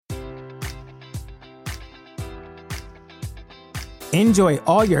Enjoy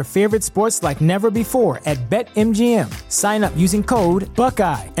all your favorite sports like never before at BetMGM. Sign up using code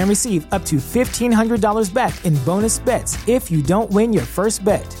Buckeye and receive up to $1,500 back in bonus bets if you don't win your first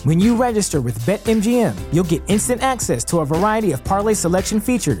bet. When you register with BetMGM, you'll get instant access to a variety of parlay selection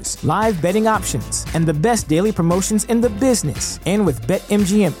features, live betting options, and the best daily promotions in the business. And with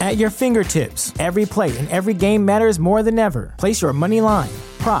BetMGM at your fingertips, every play and every game matters more than ever. Place your money line,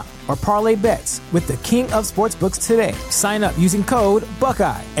 prop, or parlay bets with the king of sportsbooks today. Sign up using code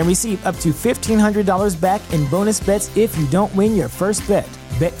Buckeye and receive up to $1,500 back in bonus bets if you don't win your first bet.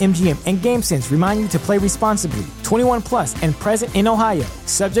 BetMGM and GameSense remind you to play responsibly. 21 plus and present in Ohio,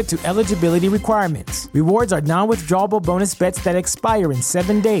 subject to eligibility requirements. Rewards are non-withdrawable bonus bets that expire in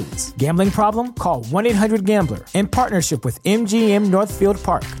 7 days. Gambling problem? Call 1-800-GAMBLER. In partnership with MGM Northfield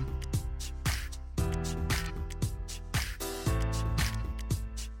Park.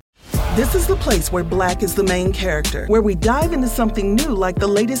 This is the place where Black is the main character, where we dive into something new like the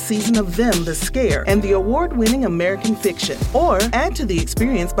latest season of Them, The Scare, and the award-winning American Fiction. Or add to the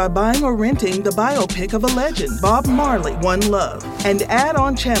experience by buying or renting the biopic of a legend, Bob Marley, One Love. And add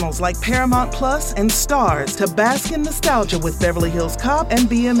on channels like Paramount Plus and Stars to bask in nostalgia with Beverly Hills Cop and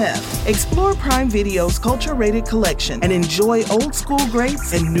BMF. Explore Prime Video's culture-rated collection and enjoy old school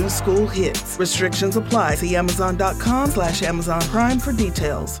greats and new school hits. Restrictions apply. See Amazon.com/Amazon Prime for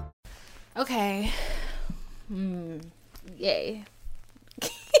details. Okay. Yay.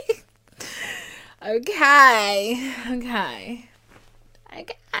 Okay.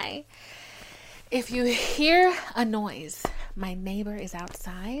 If you hear a noise, my neighbor is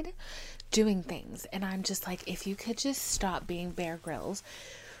outside doing things. And I'm just like, if you could just stop being Bear Grylls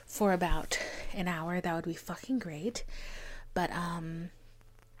for about an hour, that would be fucking great. But,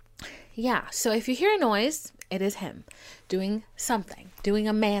 yeah, so if you hear a noise, it is him doing something, doing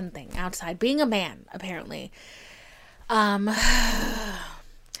a man thing outside, being a man, apparently. Hi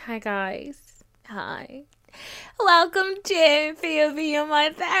guys. Hi. Welcome to POV, you're my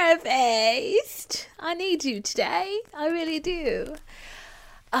therapist. I need you today. I really do.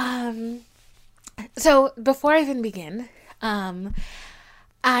 So before I even begin,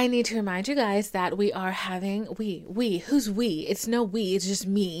 I need to remind you guys that we are having, who's we? It's no we, it's just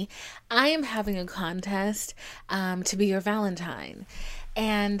me. I am having a contest to be your Valentine.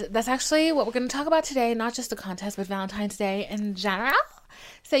 And that's actually what we're going to talk about today, not just the contest, but Valentine's Day in general.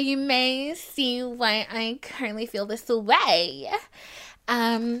 So you may see why I currently feel this way.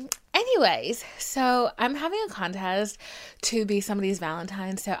 Anyways, so I'm having a contest to be somebody's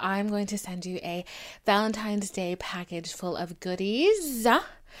Valentine. So I'm going to send you a Valentine's Day package full of goodies.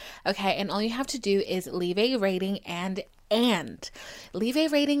 Okay, and all you have to do is leave a rating and leave a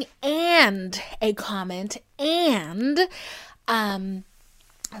rating and a comment and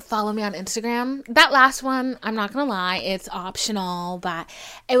follow me on Instagram. That last one, I'm not gonna lie, it's optional, but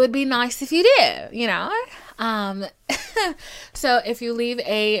it would be nice if you do, you know. So if you leave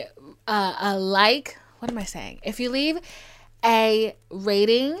a like, what am I saying? If you leave a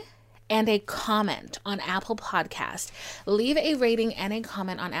rating and a comment on Apple Podcast, leave a rating and a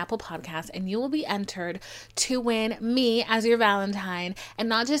comment on Apple Podcast, and you will be entered to win me as your Valentine. And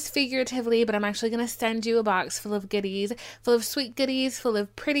not just figuratively, but I'm actually going to send you a box full of goodies, full of sweet goodies, full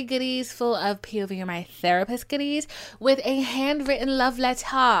of pretty goodies, full of POV, you're my therapist goodies, with a handwritten love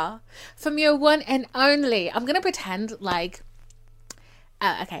letter from your one and only. I'm going to pretend like,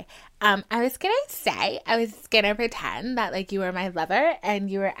 oh, okay. I was going to pretend that like you were my lover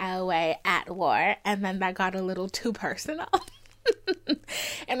and you were away at war, and then that got a little too personal.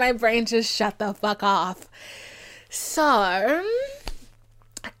 And my brain just shut the fuck off. So,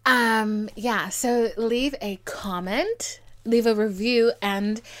 yeah, so leave a comment, leave a review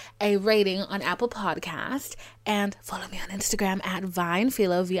and a rating on Apple Podcast, and follow me on Instagram at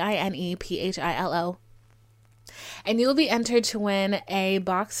Vinephilo, VINEPHILO. And you'll be entered to win a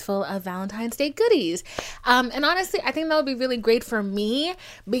box full of Valentine's Day goodies. And honestly, I think that would be really great for me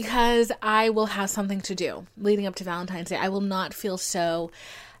because I will have something to do leading up to Valentine's Day. I will not feel so,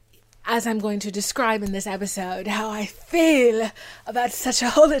 as I'm going to describe in this episode, how I feel about such a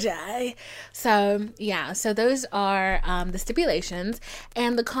holiday. So, yeah, so those are the stipulations.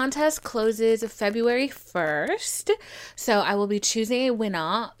 And the contest closes February 1st. So I will be choosing a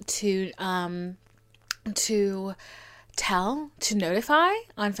winner to notify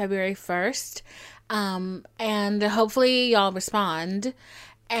on February 1st. And hopefully y'all respond.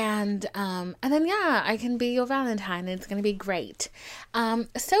 And then, yeah, I can be your Valentine. It's going to be great.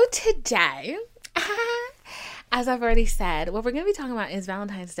 So today, as I've already said, what we're going to be talking about is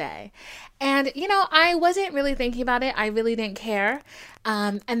Valentine's Day. And, you know, I wasn't really thinking about it. I really didn't care.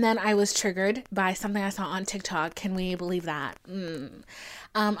 And then I was triggered by something I saw on TikTok. Can we believe that?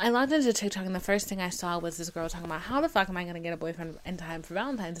 I logged into TikTok and the first thing I saw was this girl talking about how the fuck am I going to get a boyfriend in time for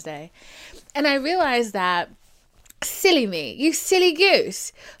Valentine's Day? And I realized that, silly me, you silly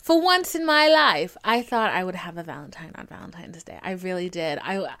goose. For once in my life, I thought I would have a Valentine on Valentine's Day. I really did.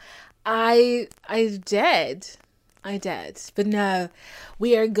 I did. But no,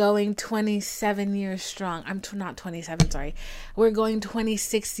 we are going 27 years strong. Not 27, sorry. We're going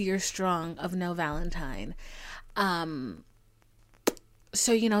 26 years strong of no Valentine.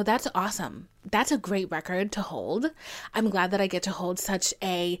 So, you know, that's awesome. That's a great record to hold. I'm glad that I get to hold such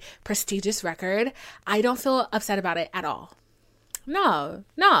a prestigious record. I don't feel upset about it at all. No.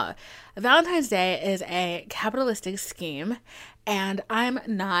 Valentine's Day is a capitalistic scheme, and I'm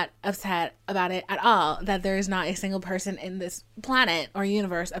not upset about it at all that there is not a single person in this planet or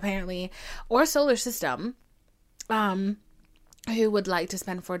universe, apparently, or solar system, who would like to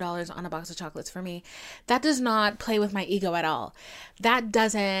spend $4 on a box of chocolates for me. That does not play with my ego at all. That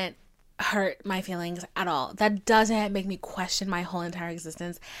doesn't hurt my feelings at all. That doesn't make me question my whole entire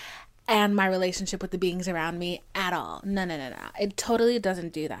existence and my relationship with the beings around me at all. No. It totally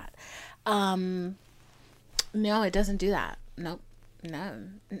doesn't do that. No, it doesn't do that. Nope. No.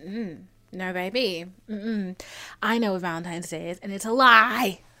 No, baby. I know what Valentine's Day is, and it's a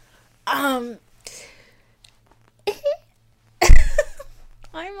lie.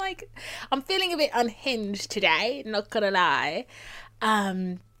 I'm feeling a bit unhinged today, not gonna lie.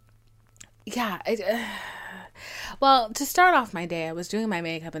 Well, to start off my day, I was doing my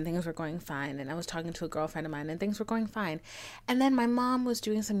makeup and things were going fine. And I was talking to a girlfriend of mine and things were going fine. And then my mom was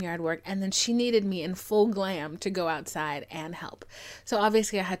doing some yard work and then she needed me in full glam to go outside and help. So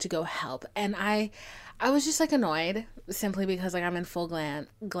obviously I had to go help. And I was just like annoyed simply because like I'm in full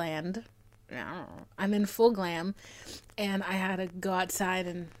I'm in full glam and I had to go outside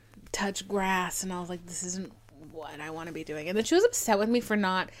and touch grass. And I was like, this isn't what I want to be doing. And then she was upset with me for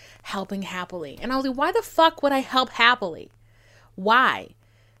not helping happily. And I was like, why the fuck would I help happily? Why?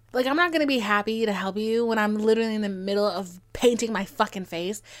 Like, I'm not going to be happy to help you when I'm literally in the middle of painting my fucking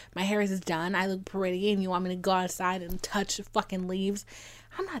face. My hair is done. I look pretty and you want me to go outside and touch fucking leaves.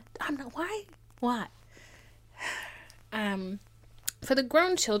 I'm not, why? What? For the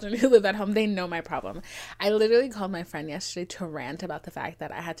grown children who live at home, they know my problem. I literally called my friend yesterday to rant about the fact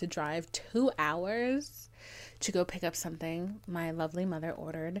that I had to drive 2 hours to go pick up something my lovely mother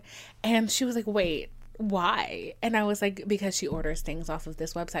ordered. And she was like, wait, why? And I was like, because she orders things off of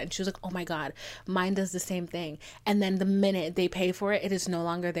this website. And she was like, oh my God, mine does the same thing. And then the minute they pay for it, it is no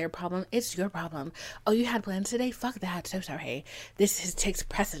longer their problem. It's your problem. Oh, you had plans today? Fuck that. So sorry. This takes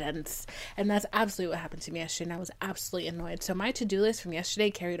precedence. And that's absolutely what happened to me yesterday. And I was absolutely annoyed. So my to-do list from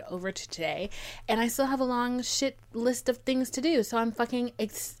yesterday carried over to today. And I still have a long shit list of things to do. So I'm fucking,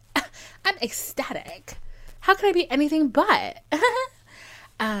 I'm ecstatic. How could I be anything but?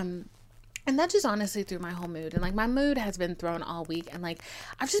 And that just honestly threw my whole mood. And like my mood has been thrown all week. And like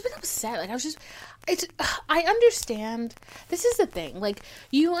I've just been upset. Like I understand. This is the thing. Like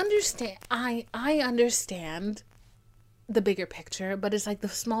you understand. I understand the bigger picture. But it's like the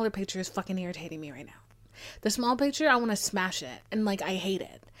smaller picture is fucking irritating me right now. The small picture, I want to smash it. And like I hate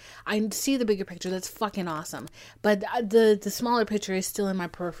it. I see the bigger picture. That's fucking awesome. But the smaller picture is still in my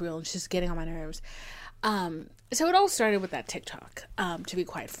peripheral. And it's just getting on my nerves. So it all started with that TikTok, to be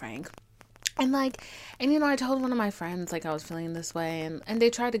quite frank. And you know, I told one of my friends, like, I was feeling this way, and they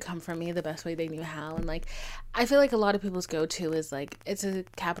tried to comfort me the best way they knew how. And like, I feel like a lot of people's go-to is like, it's a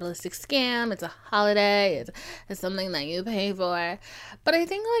capitalistic scam, it's a holiday, it's something that you pay for. But I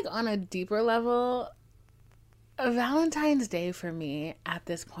think like on a deeper level, Valentine's Day for me at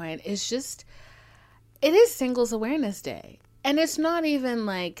this point is just, it is Singles Awareness Day. And it's not even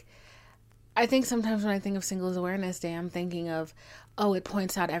like, I think sometimes when I think of Singles Awareness Day, I'm thinking of, oh, it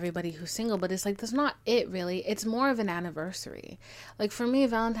points out everybody who's single, but it's like, that's not it really. It's more of an anniversary. Like for me,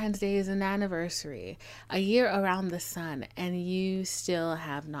 Valentine's Day is an anniversary, a year around the sun, and you still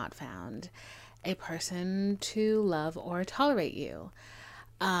have not found a person to love or tolerate you.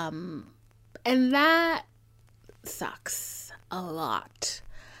 And that sucks a lot.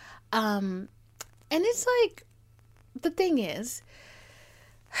 And it's like, the thing is,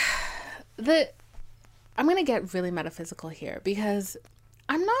 I'm going to get really metaphysical here because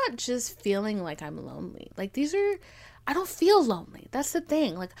I'm not just feeling like I'm lonely. Like I don't feel lonely. That's the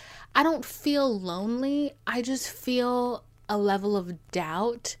thing. Like I don't feel lonely. I just feel a level of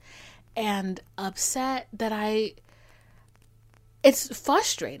doubt and upset that I it's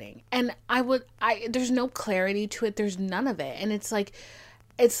frustrating. And there's no clarity to it. There's none of it. And it's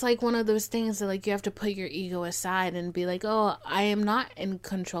like one of those things that like you have to put your ego aside and be like, oh, I am not in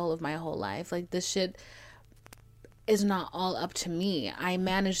control of my whole life. Like this shit is not all up to me. I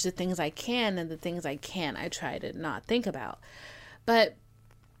manage the things I can, and the things I can't, I try to not think about. But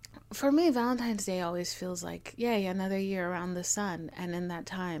for me, Valentine's Day always feels like, yay, another year around the sun. And in that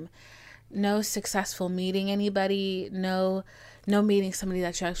time, no successful meeting anybody, no meeting somebody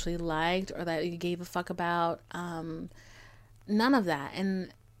that you actually liked or that you gave a fuck about. None of that.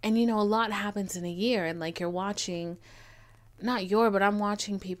 And you know, a lot happens in a year, and like you're watching, but I'm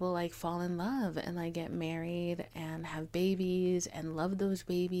watching people like fall in love and like get married and have babies and love those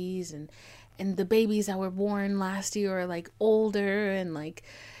babies, and the babies that were born last year are like older, and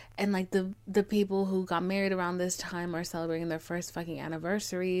the people who got married around this time are celebrating their first fucking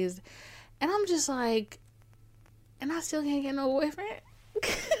anniversaries. And I'm just like, and I still can't get no boyfriend.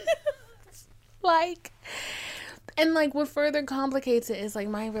 Like, and like what further complicates it is like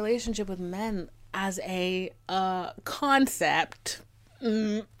my relationship with men as a concept.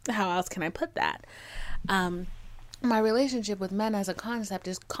 How else can I put that? My relationship with men as a concept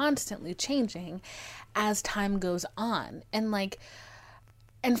is constantly changing as time goes on.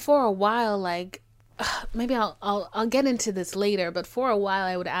 And for a while, like, maybe I'll get into this later, but for a while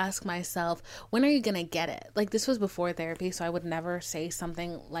I would ask myself, when are you gonna get it? Like, this was before therapy, so I would never say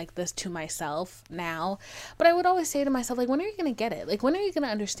something like this to myself now, but I would always say to myself, like, when are you gonna get it? Like, when are you gonna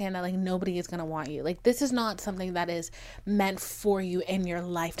understand that like nobody is gonna want you? Like, this is not something that is meant for you in your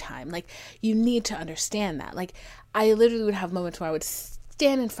lifetime. Like, you need to understand that. Like, I literally would have moments where I would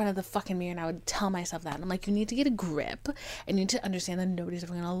stand in front of the fucking mirror and I would tell myself that. And I'm like, you need to get a grip and you need to understand that nobody's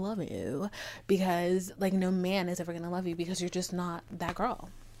ever gonna love you, because like no man is ever gonna love you, because you're just not that girl.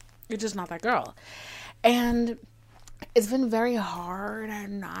 You're just not that girl. And it's been very hard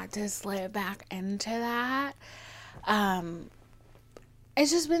not to slip back into that. It's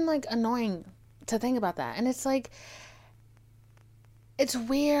just been like annoying to think about that. And it's like, it's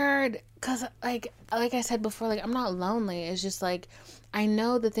weird because like I said before, like I'm not lonely. It's just like I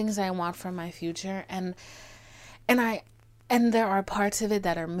know the things I want for my future, and there are parts of it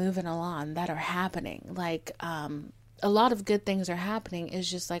that are moving along, that are happening. Like a lot of good things are happening.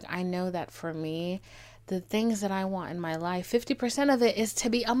 It's just like I know that for me, the things that I want in my life, 50% of it is to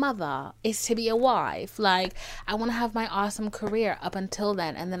be a mother, is to be a wife. Like, I want to have my awesome career up until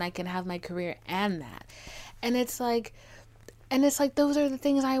then, and then I can have my career and that. And it's like, those are the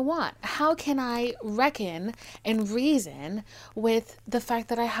things I want. How can I reckon and reason with the fact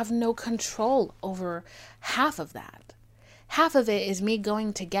that I have no control over half of that? Half of it is me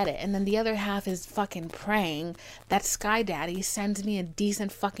going to get it, and then the other half is fucking praying that Sky Daddy sends me a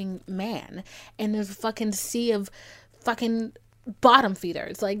decent fucking man in a fucking sea of fucking bottom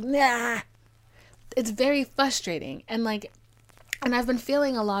feeders. Like, nah. It's very frustrating. And I've been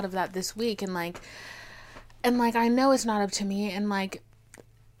feeling a lot of that this week, and I know it's not up to me, and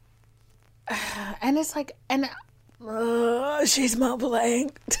it's like, she's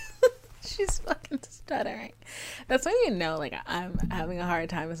mumbling. She's fucking stuttering. That's when you know, like, I'm having a hard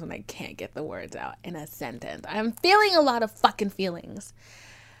time, is when I can't get the words out in a sentence. I'm feeling a lot of fucking feelings.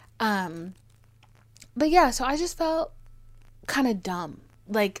 But yeah, so I just felt kind of dumb.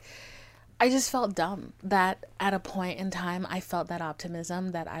 Like, I just felt dumb that at a point in time, I felt that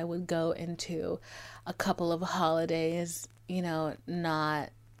optimism that I would go into a couple of holidays, you know, not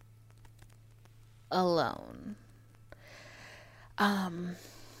alone.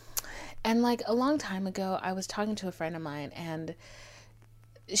 And like a long time ago, I was talking to a friend of mine, and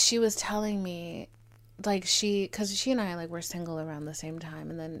she was telling me, like, cause she and I, like, were single around the same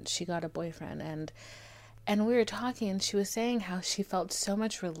time, and then she got a boyfriend, and we were talking, and she was saying how she felt so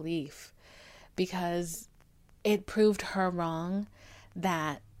much relief because it proved her wrong,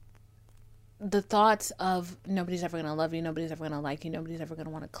 that the thoughts of nobody's ever going to love you, nobody's ever going to like you, nobody's ever going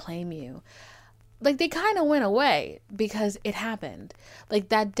to want to claim you, like, they kind of went away because it happened. Like,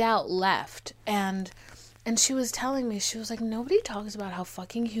 that doubt left. And she was telling me, she was like, nobody talks about how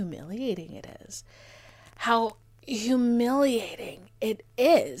fucking humiliating it is. How humiliating it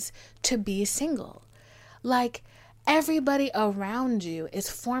is to be single. Like, everybody around you is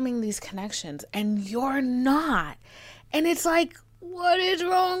forming these connections and you're not. And it's like, what is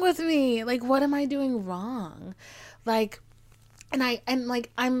wrong with me? Like, what am I doing wrong? Like,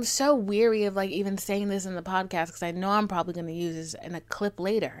 I'm so weary of like even saying this in the podcast, because I know I'm probably going to use this in a clip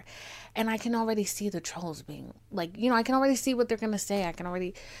later, and I can already see the trolls being like, you know, I can already see what they're going to say. I can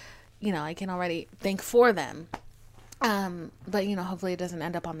already think for them. But you know, hopefully it doesn't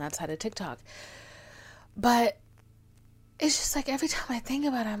end up on that side of TikTok. But it's just like every time I think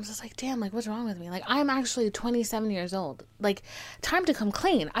about it, I'm just like, damn, like what's wrong with me? Like I'm actually 27 years old. Like time to come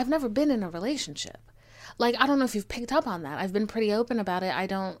clean. I've never been in a relationship. Like, I don't know if you've picked up on that. I've been pretty open about it. I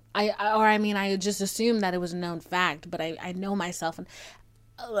just assumed that it was a known fact, but I know myself, and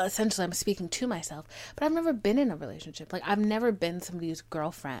essentially I'm speaking to myself, but I've never been in a relationship. Like I've never been somebody's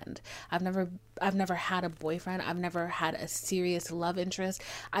girlfriend. I've never had a boyfriend. I've never had a serious love interest.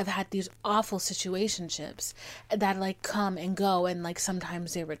 I've had these awful situationships that like come and go, and like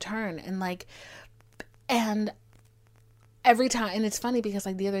sometimes they return, and every time. And it's funny because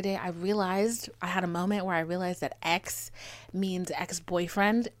like the other day I had a moment where I realized that ex means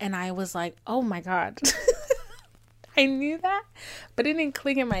ex-boyfriend, and I was like, oh my God. I knew that, but it didn't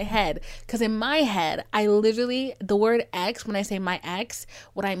click in my head, because in my head, the word ex, when I say my ex,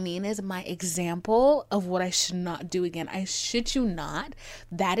 what I mean is my example of what I should not do again. I shit you not.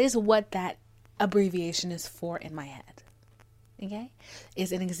 That is what that abbreviation is for in my head. Okay,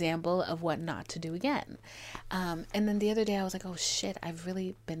 is an example of what not to do again. And then the other day I was like, oh shit, I've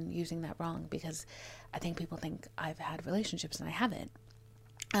really been using that wrong, because I think people think I've had relationships and I haven't.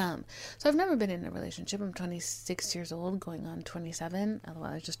 So I've never been in a relationship. I'm 26 years old, going on 27.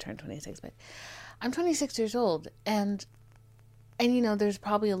 Well, I just turned 26, but I'm 26 years old, and you know, there's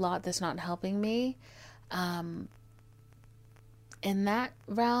probably a lot that's not helping me, in that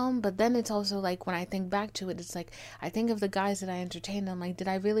realm. But then it's also like, when I think back to it, it's like I think of the guys that I entertained. I'm like, did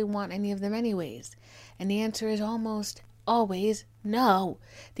I really want any of them anyways? And the answer is almost always no.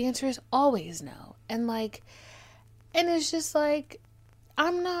 The answer is always no. And it's just like,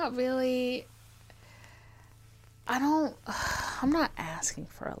 I'm not asking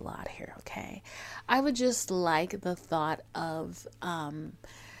for a lot here, okay? I would just like the thought of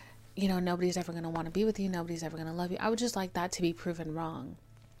you know, nobody's ever going to want to be with you, nobody's ever going to love you. I would just like that to be proven wrong.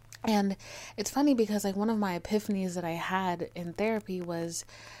 And it's funny because like one of my epiphanies that I had in therapy was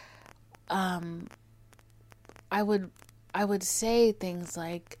I would say things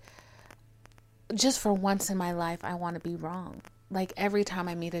like, just for once in my life, I want to be wrong. Like every time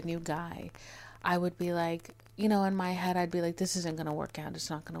I meet a new guy, I would be like, you know, in my head, I'd be like, this isn't going to work out. It's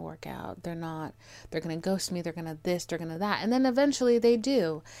not going to work out. They're going to ghost me. They're going to this, they're going to that. And then eventually they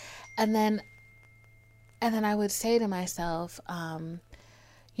do. And then I would say to myself,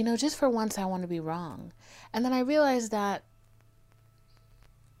 you know, just for once, I want to be wrong. And then I realized that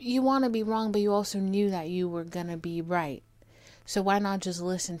you want to be wrong, but you also knew that you were going to be right. So why not just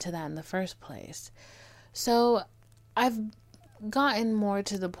listen to that in the first place? So I've gotten more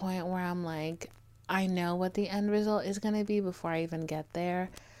to the point where I'm like, I know what the end result is going to be before I even get there.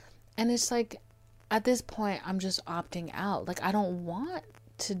 And it's like, at this point, I'm just opting out. Like, I don't want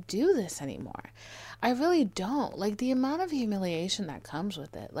to do this anymore. I really don't. Like, the amount of humiliation that comes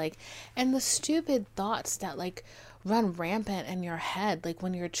with it, like, and the stupid thoughts that like run rampant in your head, like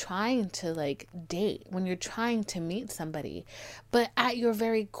when you're trying to like date, when you're trying to meet somebody, but at your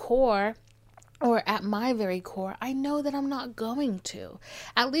very core, or at my very core, I know that I'm not going to.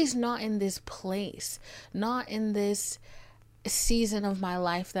 At least not in this place. Not in this season of my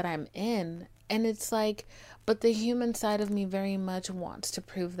life that I'm in. And it's like, but the human side of me very much wants to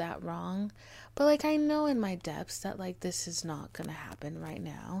prove that wrong. But like, I know in my depths that like, this is not going to happen right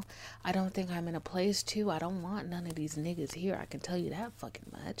now. I don't think I'm in a place to. I don't want none of these niggas here. I can tell you that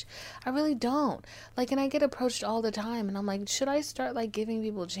fucking much. I really don't. Like, and I get approached all the time, and I'm like, should I start like giving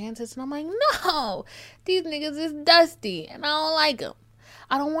people chances? And I'm like, no, these niggas is dusty and I don't like them.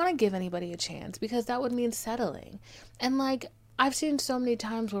 I don't want to give anybody a chance, because that would mean settling. And like, I've seen so many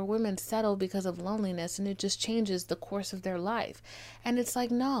times where women settle because of loneliness, and it just changes the course of their life. And it's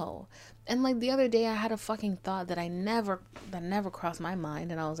like, no. And like the other day I had a fucking thought that never crossed my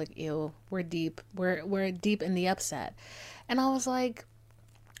mind, and I was like, ew, we're deep. We're deep in the upset. And I was like,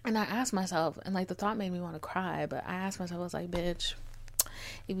 and I asked myself, and like the thought made me want to cry, but I asked myself, I was like, bitch,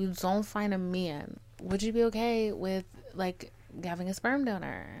 if you don't find a man, would you be okay with like having a sperm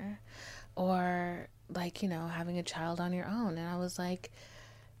donor? Or like, you know, having a child on your own? And I was like,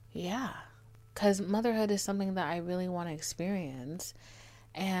 yeah, because motherhood is something that I really want to experience.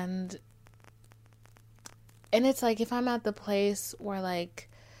 And it's like, if I'm at the place where like,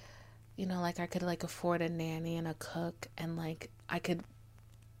 you know, like I could like afford a nanny and a cook, and like I could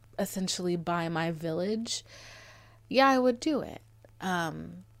essentially buy my village, yeah, I would do it.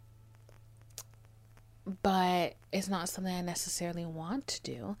 But it's not something I necessarily want to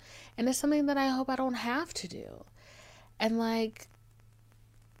do. And it's something that I hope I don't have to do. And like,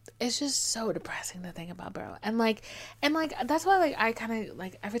 it's just so depressing to think about, bro. And like, that's why like, I kind of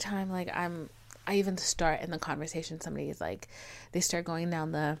like, every time like I even start in the conversation, somebody is like, they start going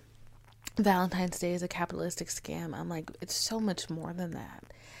down the Valentine's Day is a capitalistic scam. I'm like, it's so much more than that.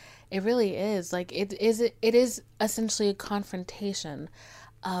 It really is. Like, it is essentially a confrontation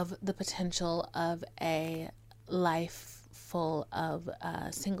of the potential of a life full of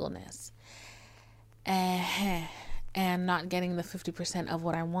singleness and not getting the 50% of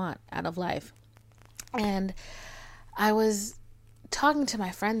what I want out of life. And I was talking to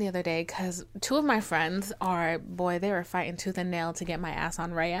my friend the other day because two of my friends they were fighting tooth and nail to get my ass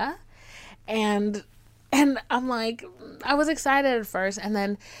on Raya. And I'm like, I was excited at first, and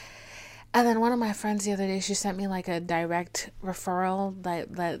then one of my friends the other day, she sent me like a direct referral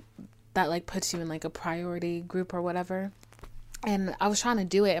that like puts you in like a priority group or whatever. And I was trying to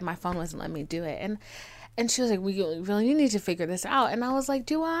do it and my phone wasn't letting me do it. And she was like, really, you need to figure this out. And I was like,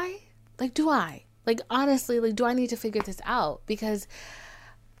 do I? Like, honestly, like, do I need to figure this out? Because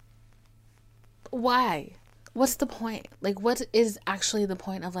why? What's the point? Like, what is actually the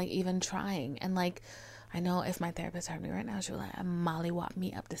point of like even trying? And like, I know if my therapist heard me right now, she would like mollywop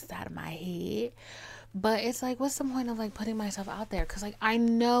me up the side of my head. But it's like, what's the point of like putting myself out there? Because like, I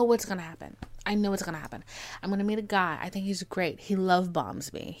know what's going to happen. I'm going to meet a guy. I think he's great. He love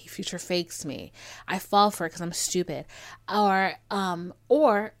bombs me. He future fakes me. I fall for it because I'm stupid. Or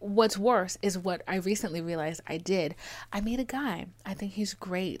what's worse is what I recently realized I did. I meet a guy. I think he's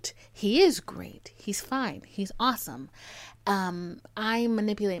great. He is great. He's fine. He's awesome. I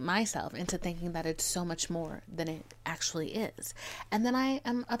manipulate myself into thinking that it's so much more than it actually is. And then I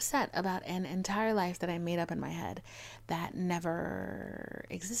am upset about an entire life that I made up in my head that never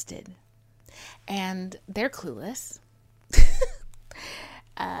existed. And they're clueless.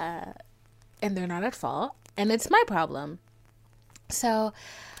 And they're not at fault. And it's my problem. So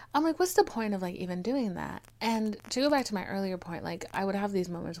I'm like, what's the point of like even doing that? And to go back to my earlier point, like I would have these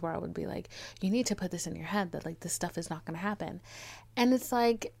moments where I would be like, you need to put this in your head that like this stuff is not going to happen. And it's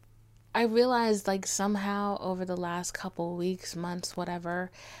like, I realized like somehow over the last couple weeks, months, whatever,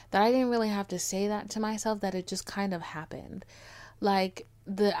 that I didn't really have to say that to myself, that it just kind of happened. Like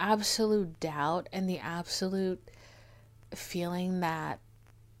the absolute doubt and the absolute feeling that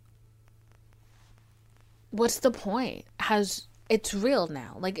what's the point it's real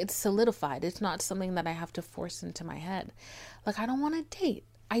now. Like it's solidified. It's not something that I have to force into my head. Like I don't want to date.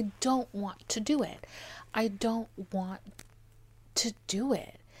 I don't want to do it. I don't want to do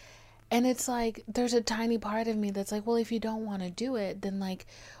it. And it's like, there's a tiny part of me that's like, well, if you don't want to do it, then like,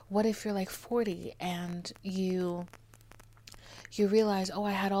 what if you're like 40 and you realize, oh,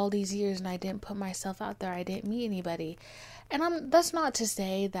 I had all these years and I didn't put myself out there. I didn't meet anybody. And that's not to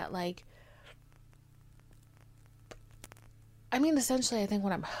say that like, I mean, essentially, I think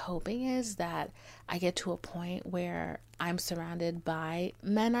what I'm hoping is that I get to a point where I'm surrounded by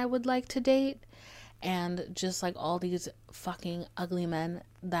men I would like to date, and just like all these fucking ugly men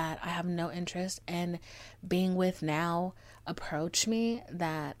that I have no interest in being with now approach me,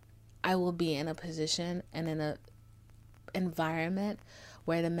 that I will be in a position and in a environment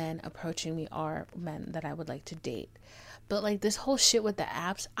where the men approaching me are men that I would like to date. But like this whole shit with the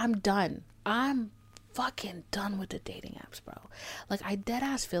apps, I'm done. I'm fucking done with the dating apps, bro. Like I dead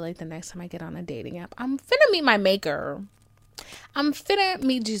ass feel like the next time I get on a dating app, I'm finna meet my maker. I'm finna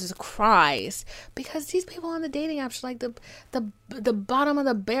meet Jesus Christ, because these people on the dating apps are like the bottom of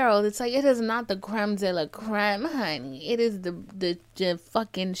the barrel. It's like, it is not the creme de la creme, honey. It is the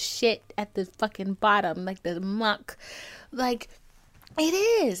fucking shit at the fucking bottom, like the muck. Like it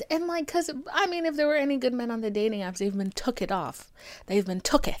is. And like, cause I mean, if there were any good men on the dating apps, they've been tooketh off. They've been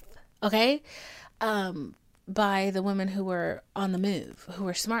tooketh. Okay. By the women who were on the move, who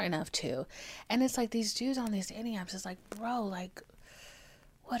were smart enough to. And it's like these dudes on these dating apps, it's like, bro, like,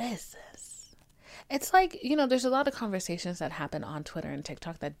 what is this? It's like, you know, there's a lot of conversations that happen on Twitter and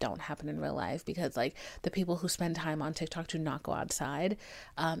TikTok that don't happen in real life, because like the people who spend time on TikTok do not go outside.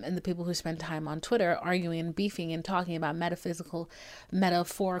 And the people who spend time on Twitter arguing and beefing and talking about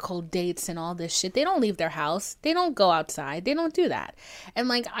metaphorical dates and all this shit, they don't leave their house. They don't go outside. They don't do that. And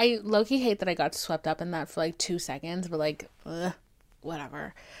like, I low-key hate that I got swept up in that for like 2 seconds, but like,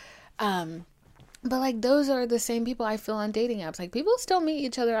 whatever. But like, those are the same people I feel on dating apps. Like, people still meet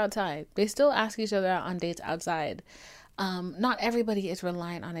each other outside. They still ask each other out on dates outside. Not everybody is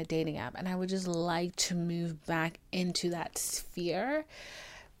reliant on a dating app. And I would just like to move back into that sphere,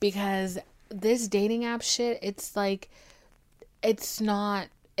 because this dating app shit, it's like, it's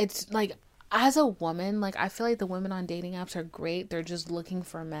like, as a woman, like, I feel like the women on dating apps are great. They're just looking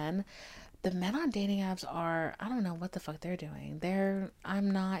for men. The men on dating apps are, I don't know what the fuck they're doing.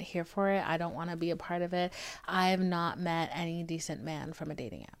 I'm not here for it. I don't want to be a part of it. I have not met any decent man from a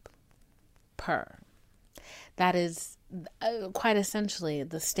dating app. That is quite essentially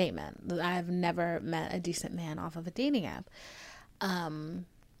the statement. I've never met a decent man off of a dating app. And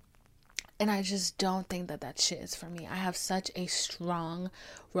I just don't think that shit is for me. I have such a strong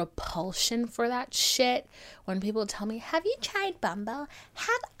repulsion for that shit. When people tell me, have you tried Bumble?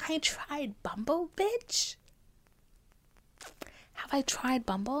 Have I tried Bumble, bitch? Have I tried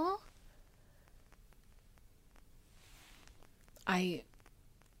Bumble?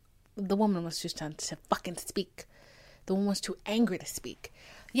 The woman was just done to fucking speak. The woman was too angry to speak.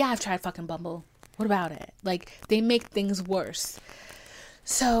 Yeah, I've tried fucking Bumble. What about it? Like, they make things worse.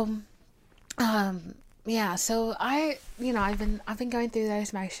 So, yeah, so I've been going through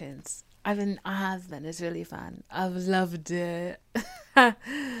those motions. I have been. It's really fun. I've loved it. I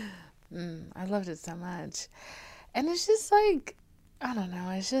loved it so much. And it's just like, I don't know,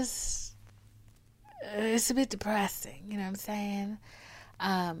 it's a bit depressing, you know what I'm saying?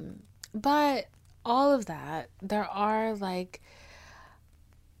 But all of that, there are like,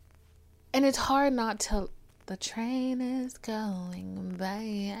 and it's hard not to, the train is going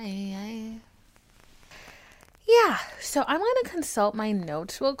by. Yeah, so I'm going to consult my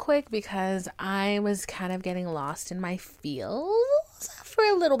notes real quick because I was kind of getting lost in my feels for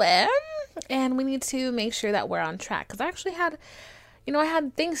a little bit. And we need to make sure that we're on track. Because I actually had, I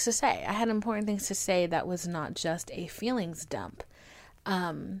had things to say. I had important things to say that was not just a feelings dump.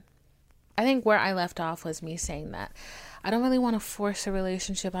 I think where I left off was me saying that I don't really want to force a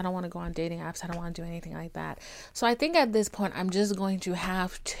relationship. I don't want to go on dating apps. I don't want to do anything like that. So I think at this point, I'm just going to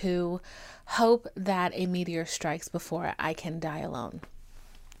have to hope that a meteor strikes before I can die alone.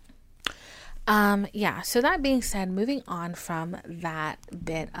 Yeah, so that being said, moving on from that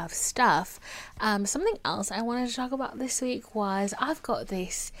bit of stuff, something else I wanted to talk about this week was I've got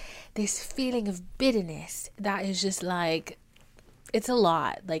this feeling of bitterness that is just like, it's a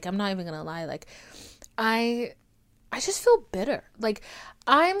lot. Like, I'm not even gonna lie. Like, I just feel bitter. Like,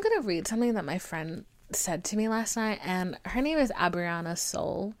 I'm gonna read something that my friend said to me last night, and her name is Abriana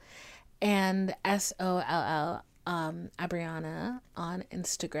Soul, and SOLL, Abriana on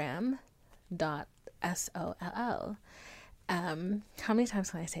Instagram .SOLL. How many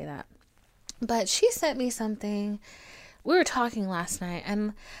times can I say that? But she sent me something. We were talking last night,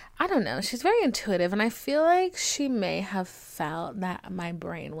 and I don't know, she's very intuitive, and I feel like she may have felt that my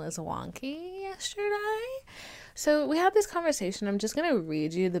brain was wonky yesterday. So we had this conversation. I'm just going to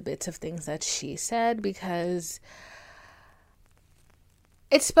read you the bits of things that she said because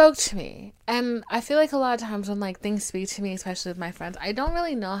it spoke to me. And I feel like a lot of times when like things speak to me, especially with my friends, I don't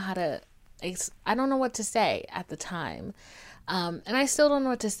really know I don't know what to say at the time. And I still don't know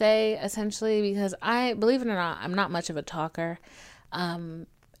what to say, essentially, because believe it or not, I'm not much of a talker,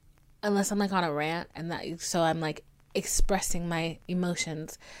 unless I'm like on a rant, so I'm like expressing my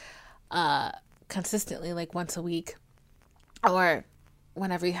emotions, consistently, like once a week, or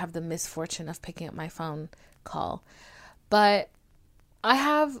whenever you have the misfortune of picking up my phone call. But I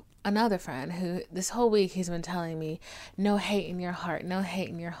have another friend who this whole week he's been telling me, no hate in your heart, no hate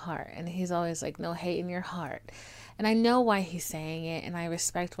in your heart. And he's always like, no hate in your heart. And I know why he's saying it, and I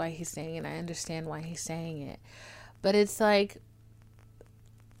respect why he's saying it, and I understand why he's saying it. But it's like,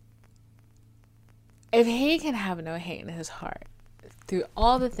 if he can have no hate in his heart through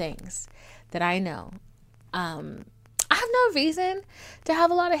all the things that I know, I have no reason to have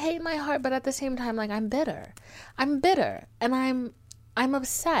a lot of hate in my heart, but at the same time, like, I'm bitter, and I'm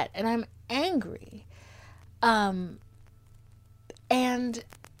upset, and I'm angry, and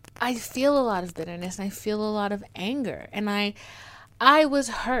I feel a lot of bitterness, and I feel a lot of anger, and I was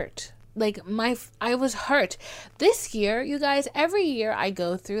hurt. Like, I was hurt. This year, you guys, every year I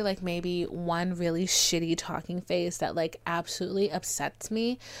go through, like, maybe one really shitty talking phase that, like, absolutely upsets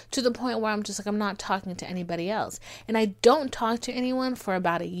me to the point where I'm just, like, I'm not talking to anybody else. And I don't talk to anyone for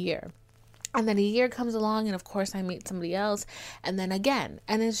about a year. And then a year comes along, and of course I meet somebody else, and then again.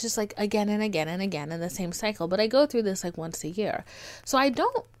 And it's just like again and again and again in the same cycle. But I go through this like once a year. So I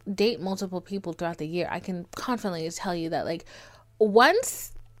don't date multiple people throughout the year. I can confidently tell you that, like,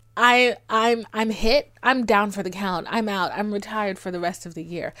 once I'm hit, I'm down for the count. I'm out. I'm retired for the rest of the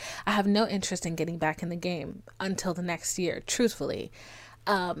year. I have no interest in getting back in the game until the next year, truthfully.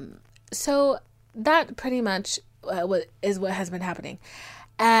 So that pretty much is what has been happening.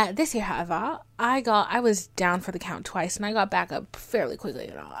 This year, however, I was down for the count twice, and I got back up fairly quickly.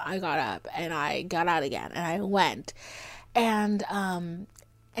 You know, I got up and I got out again, and I went, and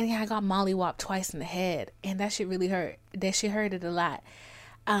yeah, I got mollywopped twice in the head, and that shit really hurt. That shit hurted a lot.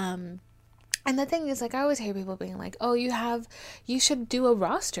 And the thing is, like, I always hear people being like, oh, you should do a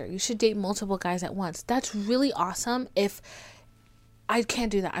roster. You should date multiple guys at once. That's really awesome if I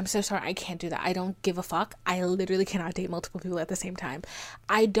can't do that. I'm so sorry. I can't do that. I don't give a fuck. I literally cannot date multiple people at the same time.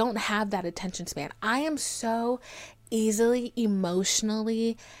 I don't have that attention span. I am so easily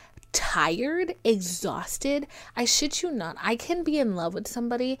emotionally tired, exhausted. I shit you not. I can be in love with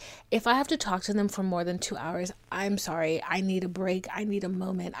somebody. If I have to talk to them for more than 2 hours, I'm sorry. I need a break. I need a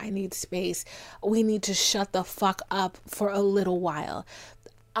moment. I need space. We need to shut the fuck up for a little while.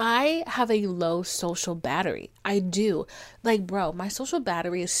 I have a low social battery. I do. Like, bro, my social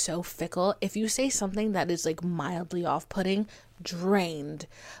battery is so fickle. If you say something that is like mildly off-putting, drained.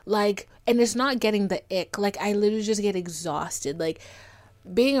 Like, and it's not getting the ick. Like, I literally just get exhausted. Like,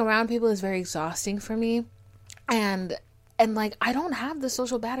 being around people is very exhausting for me. And like, I don't have the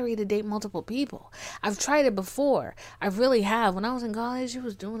social battery to date multiple people. I've tried it before. I really have. When I was in college, she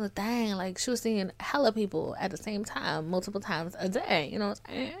was doing a thing. Like, she was seeing hella people at the same time, multiple times a day. You know what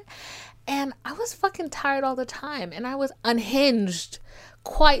I'm saying? And I was fucking tired all the time. And I was unhinged.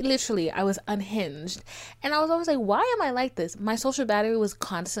 Quite literally, I was unhinged. And I was always like, why am I like this? My social battery was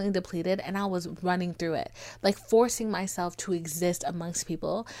constantly depleted and I was running through it. Like, forcing myself to exist amongst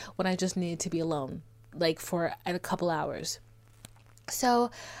people when I just needed to be alone. Like, for a couple hours.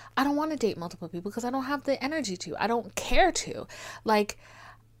 So I don't want to date multiple people because I don't have the energy to. I don't care to. Like,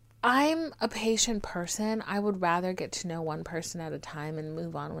 I'm a patient person. I would rather get to know one person at a time and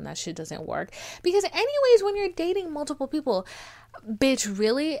move on when that shit doesn't work. Because anyways, when you're dating multiple people, bitch,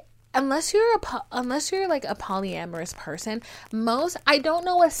 really, unless you're like a polyamorous person, I don't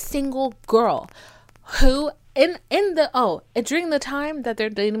know a single girl who during the time that they're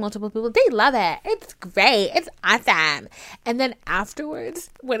dating multiple people, they love it. It's great. It's awesome. And then afterwards,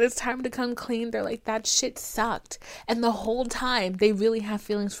 when it's time to come clean, they're like, that shit sucked. And the whole time they really have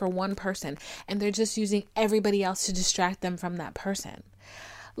feelings for one person and they're just using everybody else to distract them from that person.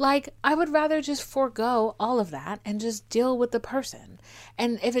 Like, I would rather just forego all of that and just deal with the person.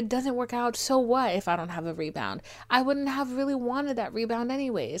 And if it doesn't work out, so what if I don't have a rebound? I wouldn't have really wanted that rebound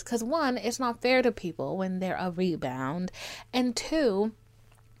anyways. Because one, it's not fair to people when they're a rebound. And two,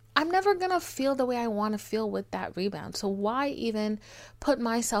 I'm never going to feel the way I want to feel with that rebound. So why even put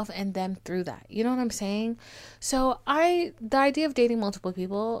myself and them through that? You know what I'm saying? So the idea of dating multiple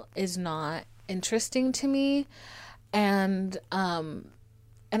people is not interesting to me. And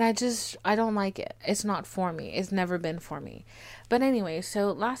I don't like it. It's not for me. It's never been for me. But anyway,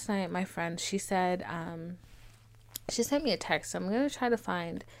 so last night, my friend, she said, she sent me a text. So I'm going to try to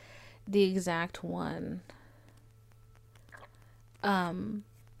find the exact one.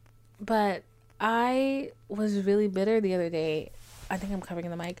 But I was really bitter the other day. I think I'm covering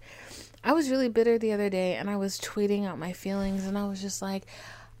the mic. I was really bitter the other day and I was tweeting out my feelings and I was just like,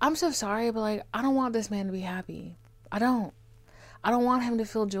 I'm so sorry, but like, I don't want this man to be happy. I don't want him to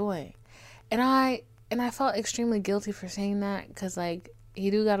feel joy. And I felt extremely guilty for saying that because, like, he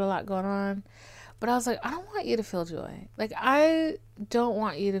do got a lot going on. But I was like, I don't want you to feel joy. Like, I don't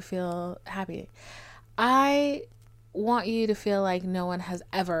want you to feel happy. I want you to feel like no one has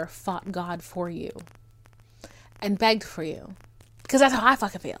ever fought God for you and begged for you. Because that's how I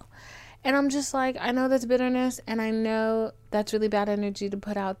fucking feel. And I'm just like, I know that's bitterness and I know that's really bad energy to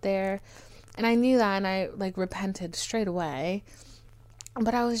put out there. And I knew that and I, like, repented straight away.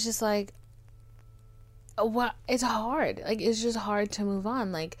 But I was just like, what? It's hard. Like, it's just hard to move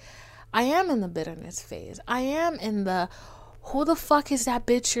on. Like, I am in the bitterness phase. I am in the, who the fuck is that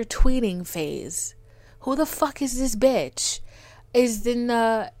bitch you're tweeting phase? Who the fuck is this bitch?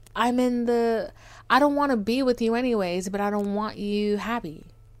 I'm in the, I don't want to be with you anyways, but I don't want you happy.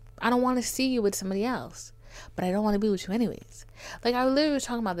 I don't want to see you with somebody else, but I don't want to be with you anyways. Like, I literally was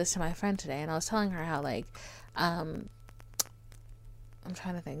talking about this to my friend today, and I was telling her how, like, I'm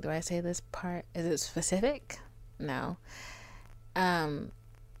trying to think. Do I say this part? Is it specific? No.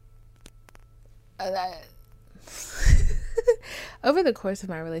 Over the course of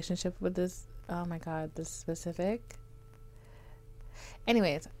my relationship with this, oh my God, this specific.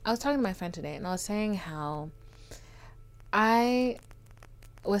 Anyways, I was talking to my friend today and I was saying how I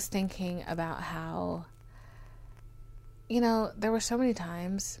was thinking about how, you know, there were so many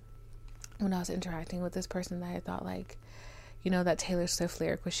times when I was interacting with this person that I thought, like, you know, that Taylor Swift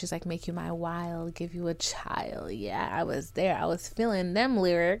lyric where she's like, make you my wild, give you a child. Yeah, I was there. I was feeling them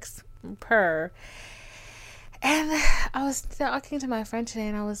lyrics. Purr. And I was talking to my friend today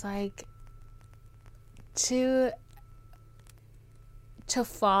and I was like, to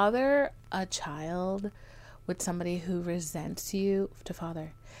father a child with somebody who resents you,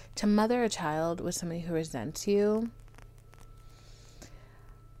 to mother a child with somebody who resents you,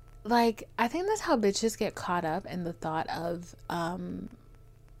 like, I think that's how bitches get caught up in the thought of,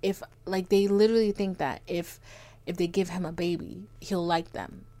 if, like, they literally think that if if they give him a baby, he'll like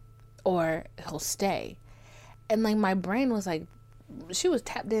them or he'll stay. And like my brain was like, she was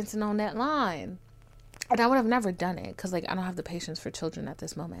tap dancing on that line. And I would have never done it because like I don't have the patience for children at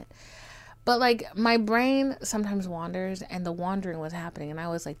this moment. But like my brain sometimes wanders, and the wandering was happening, and I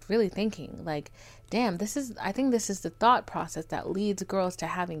was like really thinking like, damn, I think this is the thought process that leads girls to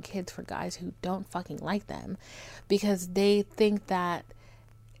having kids for guys who don't fucking like them, because they think that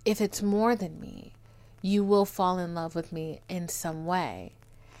if it's more than me, you will fall in love with me in some way.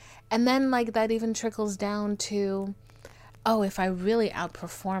 And then like that even trickles down to, oh, if I really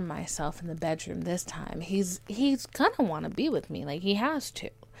outperform myself in the bedroom this time, he's gonna want to be with me. Like he has to.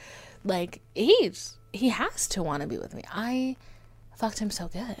 Like he has to want to be with me. I fucked him so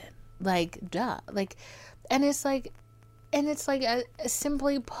good. Like duh. Like, and it's like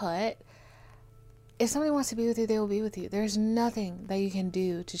simply put, if somebody wants to be with you, they will be with you. There's nothing that you can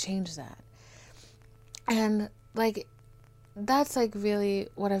do to change that. And like that's like really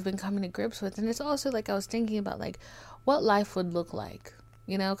what I've been coming to grips with. And it's also like I was thinking about like what life would look like,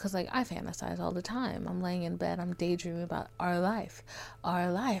 you know, because like I fantasize all the time. I'm laying in bed, I'm daydreaming about our life,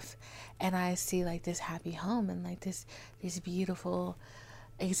 and I see like this happy home and like this beautiful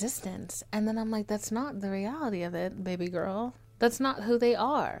existence, and then I'm like, that's not the reality of it, baby girl. That's not who they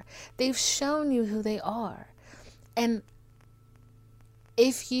are. They've shown you who they are. And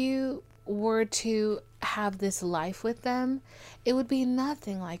if you were to have this life with them, it would be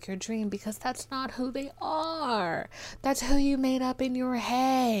nothing like your dream, because that's not who they are. That's who you made up in your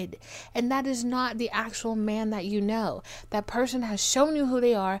head. And that is not the actual man that you know. That person has shown you who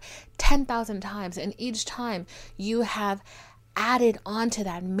they are 10,000 times, and each time you have added onto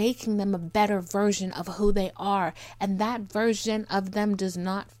that, making them a better version of who they are, and that version of them does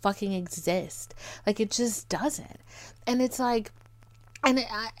not fucking exist. Like it just doesn't. And it's like, and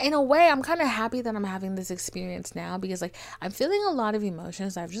in a way, I'm kind of happy that I'm having this experience now, because like I'm feeling a lot of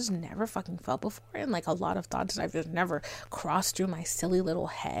emotions I've just never fucking felt before, and like a lot of thoughts that I've just never crossed through my silly little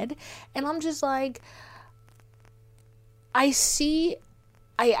head. And I'm just like, I see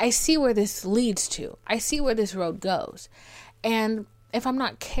where this leads to. I see where this road goes. And if I'm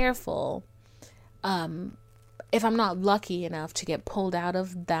not careful, if I'm not lucky enough to get pulled out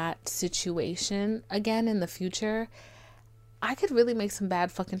of that situation again in the future, I could really make some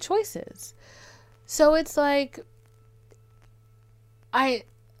bad fucking choices. So it's like, I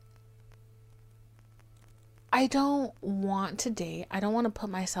don't want to date. I don't want to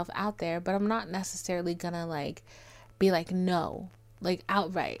put myself out there, but I'm not necessarily gonna like be like no, like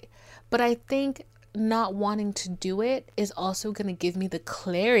outright. But I think not wanting to do it is also gonna give me the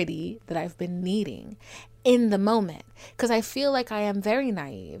clarity that I've been needing in the moment, because I feel like I am very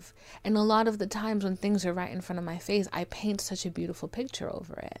naive, and a lot of the times when things are right in front of my face, I paint such a beautiful picture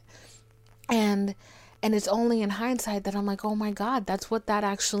over it, and it's only in hindsight that I'm like, oh my God, that's what that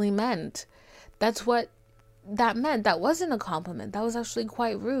actually meant. That's what that meant. That wasn't a compliment. That was actually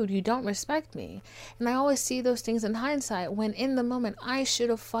quite rude. You don't respect me. And I always see those things in hindsight, when in the moment I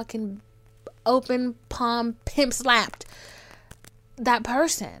should have fucking open palm pimp slapped that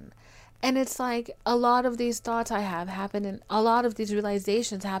person. And it's like a lot of these thoughts I have happen, and a lot of these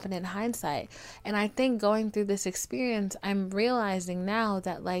realizations happen in hindsight. And I think going through this experience, I'm realizing now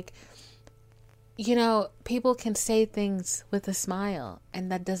that like, you know, people can say things with a smile,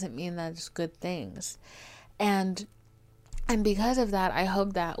 and that doesn't mean that it's good things. And because of that, I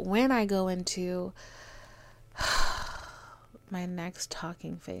hope that when I go into my next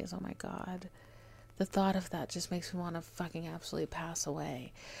talking phase, oh my God, the thought of that just makes me want to fucking absolutely pass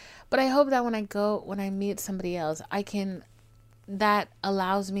away. But I hope that when I meet somebody else, that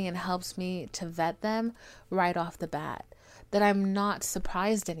allows me and helps me to vet them right off the bat, that I'm not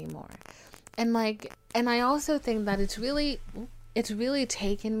surprised anymore. And I also think that it's really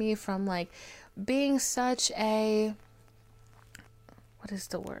taken me from like being such a, what is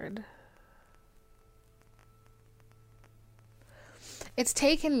the word? It's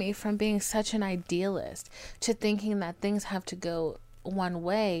taken me from being such an idealist to thinking that things have to go one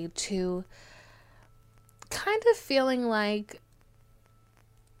way, to kind of feeling like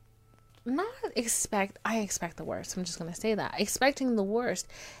I expect the worst. I'm just going to say that. Expecting the worst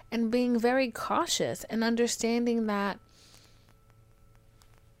and being very cautious and understanding that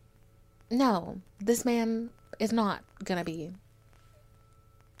no, this man is not going to be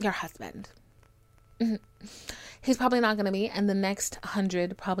your husband. He's probably not going to be, and the next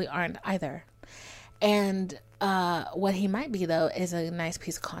 100 probably aren't either. And what he might be, though, is a nice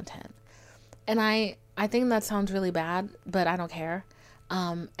piece of content. And I think that sounds really bad, but I don't care.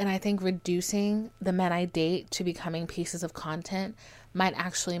 And I think reducing the men I date to becoming pieces of content might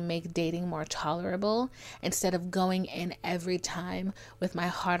actually make dating more tolerable, instead of going in every time with my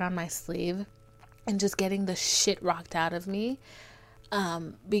heart on my sleeve and just getting the shit rocked out of me,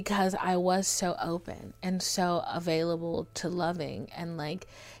 because I was so open and so available to loving and like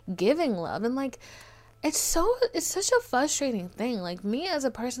giving love. And like, it's such a frustrating thing. Like, me as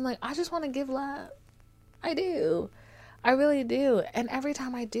a person, like, I just want to give love. I do. I really do. And every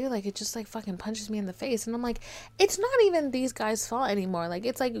time I do, like, it just like fucking punches me in the face. And I'm like, it's not even these guys' fault anymore. Like,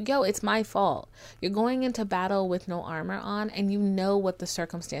 it's like, yo, it's my fault. You're going into battle with no armor on, and you know what the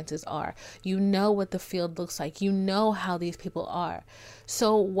circumstances are. You know what the field looks like. You know how these people are.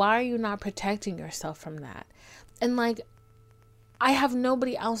 So why are you not protecting yourself from that? And like, I have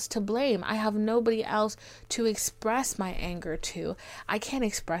nobody else to blame. I have nobody else to express my anger to. I can't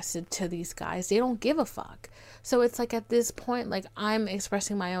express it to these guys. They don't give a fuck. So it's like, at this point, like, I'm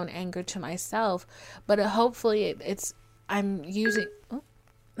expressing my own anger to myself, but hopefully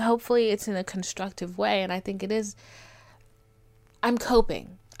hopefully it's in a constructive way. And I think it is. I'm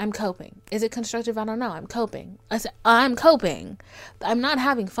coping. Is it constructive? I don't know. I'm coping. I'm coping. I'm not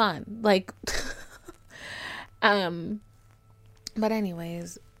having fun. Like, but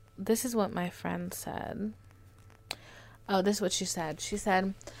anyways, this is what my friend said. Oh, this is what she said. She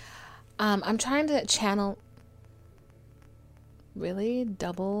said, I'm trying to channel. Really?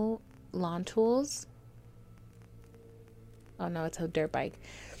 Double lawn tools? Oh no, it's a dirt bike.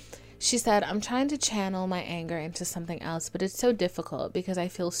 She said, I'm trying to channel my anger into something else, but it's so difficult because I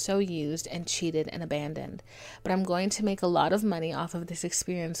feel so used and cheated and abandoned. But I'm going to make a lot of money off of this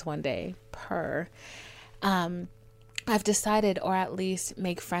experience one day. I've decided, or at least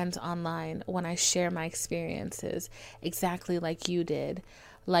make friends online when I share my experiences, exactly like you did.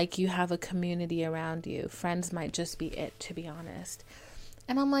 Like, you have a community around you. Friends might just be it, to be honest.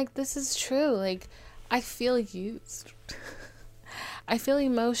 And I'm like, this is true. Like, I feel used. I feel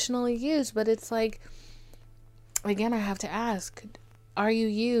emotionally used, but it's like, again, I have to ask, are you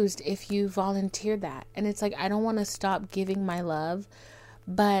used if you volunteered that? And it's like, I don't want to stop giving my love,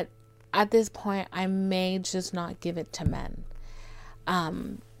 but at this point, I may just not give it to men.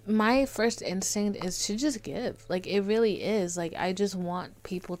 My first instinct is to just give. Like, it really is. Like, I just want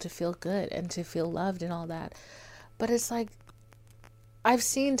people to feel good and to feel loved and all that. But it's like, I've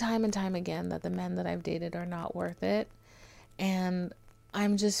seen time and time again that the men that I've dated are not worth it. And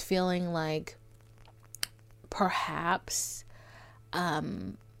I'm just feeling like perhaps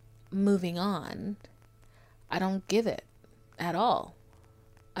moving on, I don't give it at all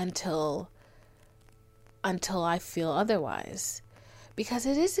until I feel otherwise. Because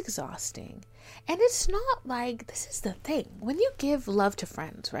it is exhausting. And it's not like, this is the thing. When you give love to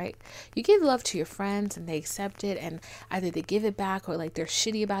friends, right? You give love to your friends and they accept it, and either they give it back or like they're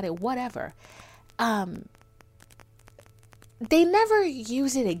shitty about it, whatever. They never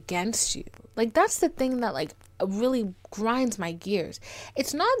use it against you. Like, that's the thing that like really grinds my gears.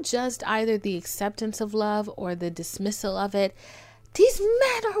 It's not just either the acceptance of love or the dismissal of it. These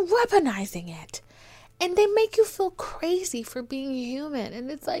men are weaponizing it. And they make you feel crazy for being human. And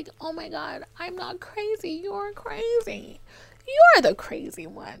it's like, oh my God, I'm not crazy. You're crazy. You're the crazy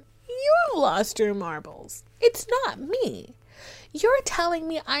one. You lost your marbles. It's not me. You're telling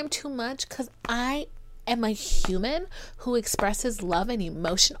me I'm too much because I am a human who expresses love and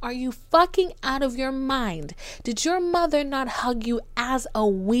emotion. Are you fucking out of your mind? Did your mother not hug you as a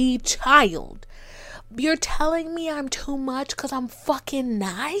wee child? You're telling me I'm too much because I'm fucking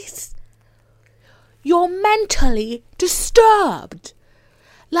nice? You're mentally disturbed.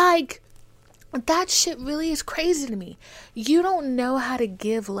 Like, that shit really is crazy to me. You don't know how to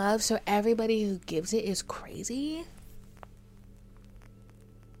give love, so everybody who gives it is crazy.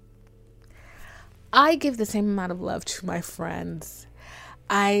 I give the same amount of love to my friends.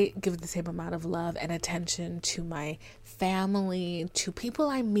 I give the same amount of love and attention to my family, to people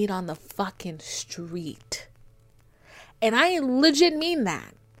I meet on the fucking street. And I legit mean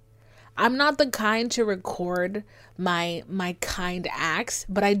that. I'm not the kind to record my kind acts,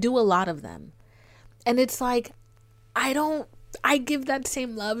 but I do a lot of them. And it's like, I give that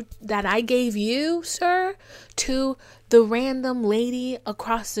same love that I gave you, sir, to the random lady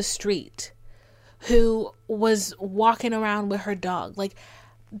across the street who was walking around with her dog. Like,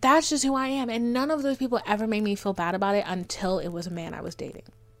 that's just who I am. And none of those people ever made me feel bad about it until it was a man I was dating.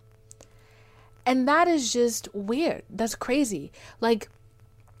 And that is just weird. That's crazy. Like,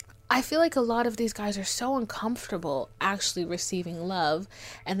 I feel like a lot of these guys are so uncomfortable actually receiving love.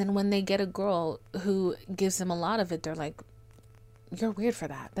 And then when they get a girl who gives them a lot of it, they're like, you're weird for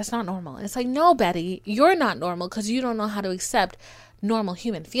that. That's not normal. And it's like, no, Betty, you're not normal because you don't know how to accept normal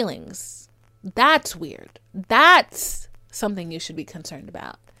human feelings. That's weird. That's something you should be concerned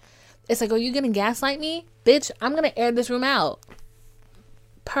about. It's like, are you gonna gaslight me? Bitch, I'm gonna air this room out.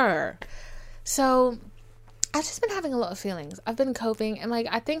 So I've just been having a lot of feelings. I've been coping, and like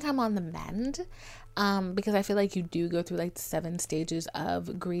I think I'm on the mend. Because I feel like you do go through like the 7 stages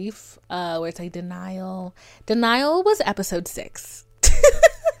of grief, where it's like denial. Denial was episode 6.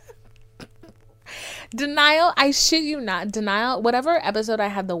 Denial, I shit you not. Denial, whatever episode I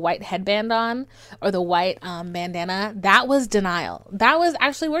had the white headband on, or the white bandana, that was denial. That was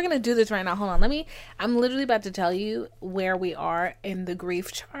actually, we're gonna do this right now. Hold on, I'm literally about to tell you where we are in the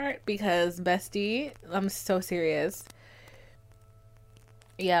grief chart, because bestie, I'm so serious.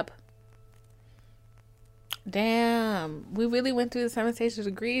 Yep. Damn, we really went through the 7 stages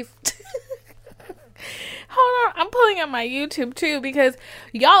of grief. Hold on, I'm pulling up my YouTube too, because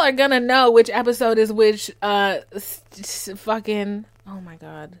y'all are gonna know which episode is which. Fucking, oh my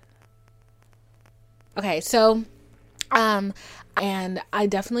god. Okay, so, and I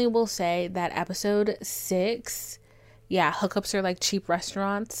definitely will say that episode 6, yeah, hookups are like cheap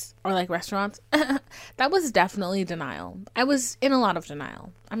restaurants, or like restaurants. That was definitely denial. I was in a lot of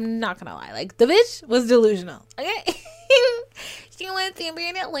denial. I'm not gonna lie. Like, the bitch was delusional. Okay, she was super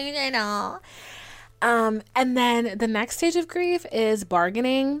delusional. And then the next stage of grief is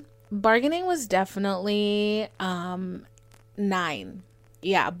bargaining. Bargaining was definitely 9.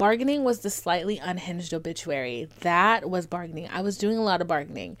 Yeah, bargaining was the slightly unhinged obituary. That was bargaining. I was doing a lot of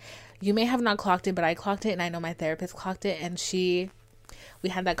bargaining. You may have not clocked it, but I clocked it, and I know my therapist clocked it, and we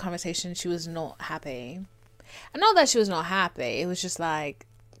had that conversation. She was not happy. I know that she was not happy. It was just like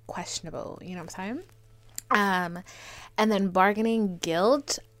questionable, you know what I'm saying? And then bargaining,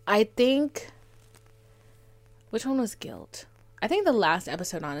 guilt. I think, which one was guilt? I think the last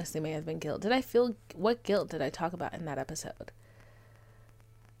episode honestly may have been guilt. What guilt did I talk about in that episode?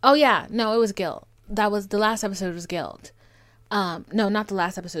 Oh yeah, no, it was guilt. That was, the last episode was guilt. No, not the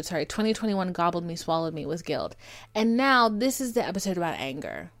last episode, sorry. 2021 Gobbled Me, Swallowed Me was guilt. And now this is the episode about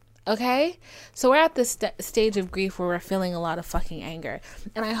anger. Okay? So we're at this stage of grief where we're feeling a lot of fucking anger.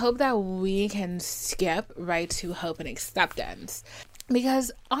 And I hope that we can skip right to hope and acceptance.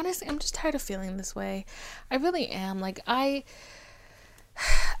 Because honestly, I'm just tired of feeling this way. I really am. Like, I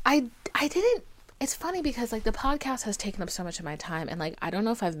didn't, it's funny because like the podcast has taken up so much of my time, and like, I don't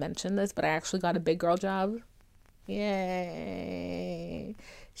know if I've mentioned this, but I actually got a big girl job. Yay.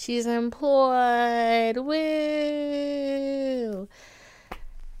 She's employed. Woo.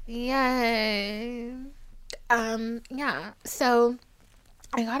 Yay. Yeah. So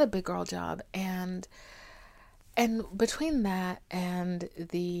I got a big girl job, and between that and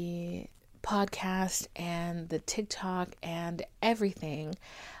the podcast and the TikTok and everything,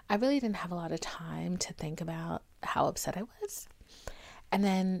 I really didn't have a lot of time to think about how upset I was. And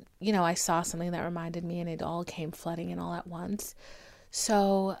then, you know, I saw something that reminded me, and it all came flooding in all at once.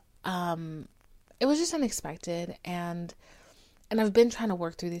 So, it was just unexpected, and I've been trying to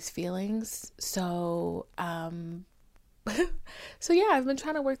work through these feelings. So, so yeah, I've been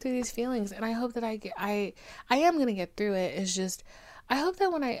trying to work through these feelings, and I hope that I am going to get through it. It's just, I hope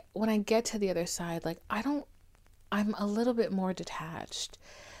that when I get to the other side, like, I'm a little bit more detached,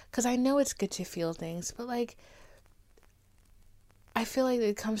 because I know it's good to feel things, but like, I feel like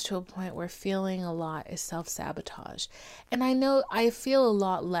it comes to a point where feeling a lot is self-sabotage. And I know I feel a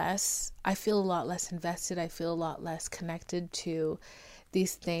lot less invested. I feel a lot less connected to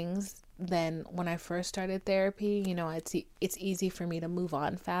these things than when I first started therapy. You know, it's easy for me to move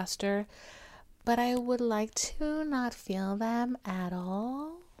on faster, but I would like to not feel them at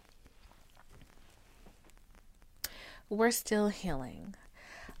all. We're still healing.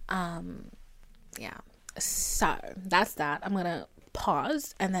 Yeah. So that's that. I'm going to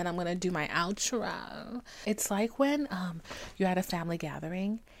pause, and then I'm going to do my outro. It's like when you're at a family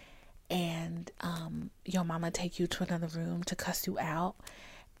gathering, and your mama take you to another room to cuss you out,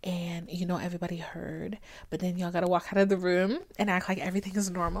 and you know everybody heard, but then y'all gotta walk out of the room and act like everything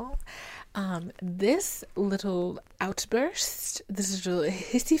is normal. This little outburst, this little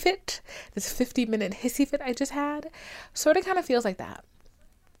hissy fit, this 50-minute hissy fit I just had, sort of kind of feels like that.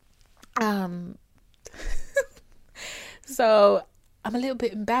 So I'm a little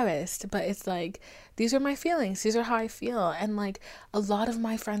bit embarrassed, but it's like, these are my feelings. These are how I feel. And like, a lot of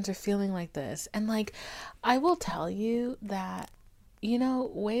my friends are feeling like this. And like, I will tell you that, you know,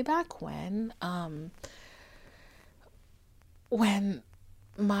 way back when my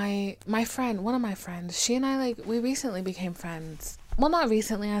friend, one of my friends, she and I, like, we recently became friends. Well, not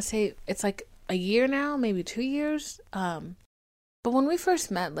recently, I say it's like a year now, maybe 2 years. But when we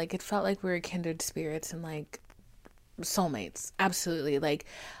first met, like, it felt like we were kindred spirits, and like, soulmates. Absolutely. Like,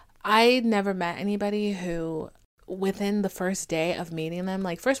 I never met anybody who within the first day of meeting them,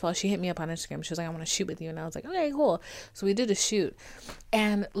 like, first of all, she hit me up on Instagram. She was like, I want to shoot with you. And I was like, okay, cool. So we did a shoot,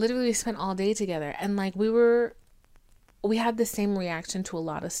 and literally we spent all day together. And like, we had the same reaction to a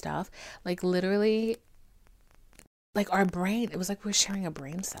lot of stuff. Like, literally, like, our brain, it was like we were sharing a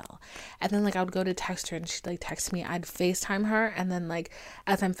brain cell. And then like, I would go to text her and she'd like text me. I'd FaceTime her, and then like,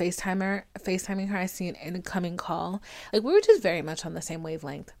 as I'm FaceTiming her, I see an incoming call. Like, we were just very much on the same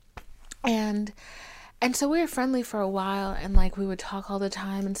wavelength. And so we were friendly for a while, and like, we would talk all the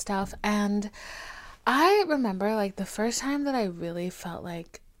time and stuff. And I remember like the first time that I really felt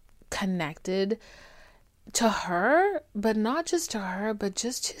like connected to her, but not just to her, but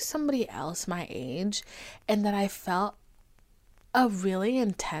just to somebody else my age, and that I felt a really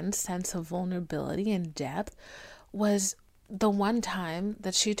intense sense of vulnerability and depth, was the one time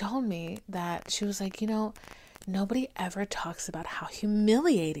that she told me that she was like, you know, nobody ever talks about how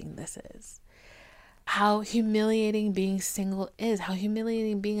humiliating this is, how humiliating being single is, how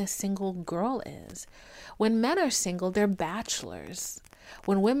humiliating being a single girl is. When men are single, they're bachelors.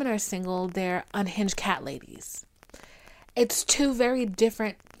 When women are single, they're unhinged cat ladies. It's two very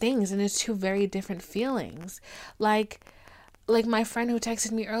different things, and it's two very different feelings. Like my friend who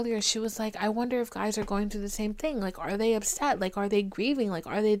texted me earlier, she was like, I wonder if guys are going through the same thing. Like, are they upset? Like, are they grieving? Like,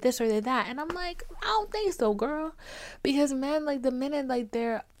 are they this or they that? And I'm like, I don't think so, girl. Because men, like, the minute like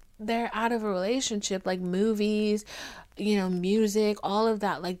they're out of a relationship, like movies, you know, music, all of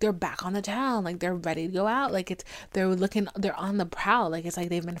that, like, they're back on the town, like, they're ready to go out, like, they're on the prowl, like, it's like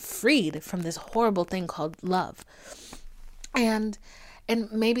they've been freed from this horrible thing called love. And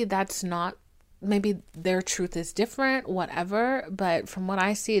maybe that's not, maybe their truth is different, whatever, but from what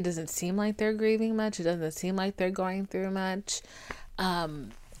I see, it doesn't seem like they're grieving much. It doesn't seem like they're going through much.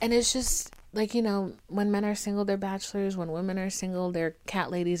 And it's just like, you know, when men are single, they're bachelors. When women are single, they're cat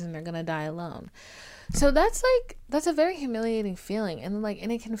ladies, and they're gonna die alone. So that's a very humiliating feeling, and like,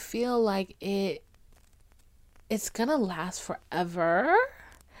 and it can feel like it's gonna last forever,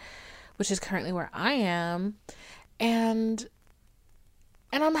 which is currently where I am. And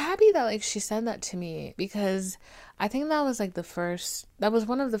I'm happy that like she said that to me, because I think that was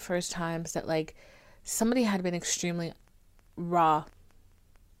one of the first times that like somebody had been extremely raw,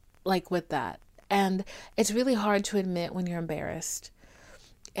 like, with that. And it's really hard to admit when you're embarrassed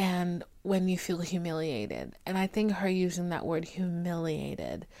and when you feel humiliated. And I think her using that word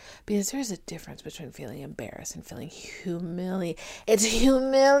humiliated, because there's a difference between feeling embarrassed and feeling humiliated. It's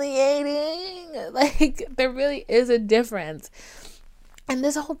humiliating. Like, there really is a difference. And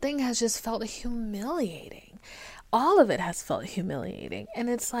this whole thing has just felt humiliating. All of it has felt humiliating. And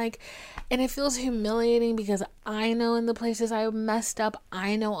it's like, and it feels humiliating because I know in the places I messed up,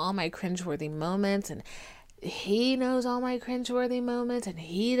 I know all my cringeworthy moments, and he knows all my cringeworthy moments, and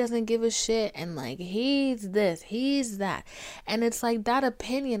he doesn't give a shit, and like, he's this, he's that. And it's like, that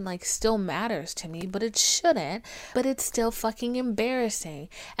opinion like still matters to me, but it shouldn't, but it's still fucking embarrassing.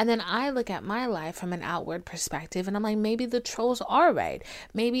 And then I look at my life from an outward perspective, and I'm like, maybe the trolls are right.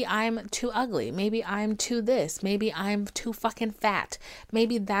 Maybe I'm too ugly. Maybe I'm too this. Maybe I'm too fucking fat.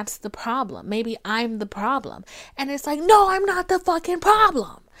 Maybe that's the problem. Maybe I'm the problem. And it's like, no, I'm not the fucking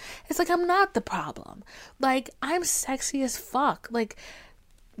problem. It's like, I'm not the problem. Like, I'm sexy as fuck. Like,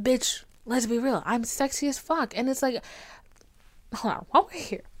 bitch, let's be real. I'm sexy as fuck. And it's like, hold on, while we're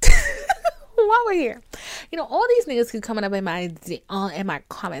here, you know, all these niggas keep coming up in my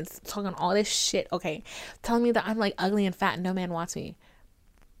comments talking all this shit, okay, telling me that I'm like ugly and fat and no man wants me.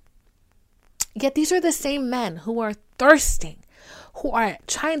 Yet these are the same men who are thirsting, who are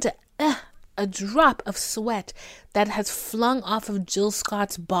trying to a drop of sweat that has flung off of Jill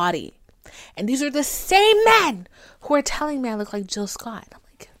Scott's body. And these are the same men who are telling me I look like Jill Scott. I'm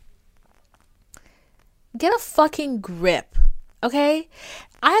like, get a fucking grip, okay?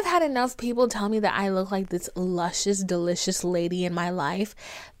 I've had enough people tell me that I look like this luscious, delicious lady in my life,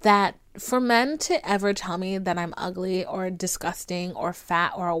 that for men to ever tell me that I'm ugly or disgusting or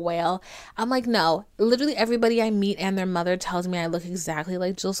fat or a whale, I'm like, no. Literally everybody I meet and their mother tells me I look exactly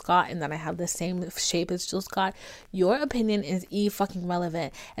like Jill Scott and that I have the same shape as Jill Scott. Your opinion is fucking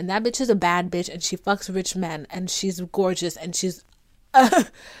relevant. And that bitch is a bad bitch, and she fucks rich men, and she's gorgeous, and she's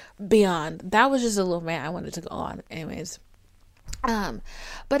beyond. That was just a little rant I wanted to go on. Anyways.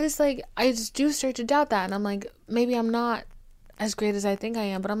 But it's like, I just do start to doubt that, and I'm like, maybe I'm not as great as I think I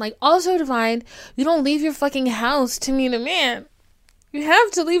am. But I'm like, also, Divine, you don't leave your fucking house to meet a man. You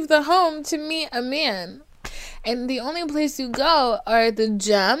have to leave the home to meet a man. And the only place you go are the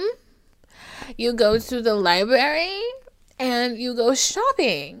gym, you go to the library, and you go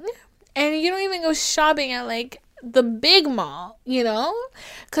shopping. And you don't even go shopping at like the big mall, you know,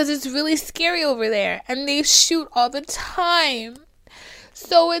 because it's really scary over there and they shoot all the time.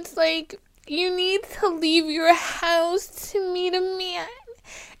 So it's like, you need to leave your house to meet a man,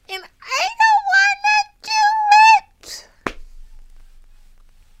 and I don't want to do it.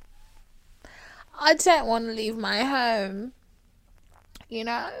 I don't want to leave my home. You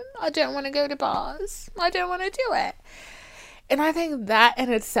know, I don't want to go to bars. I don't want to do it. And I think that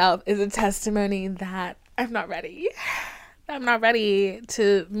in itself is a testimony that I'm not ready. I'm not ready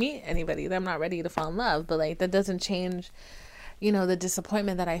to meet anybody. I'm not ready to fall in love. But like, that doesn't change, you know, the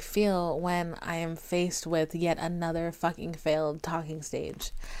disappointment that I feel when I am faced with yet another fucking failed talking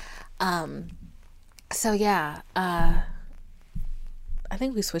stage. So yeah, I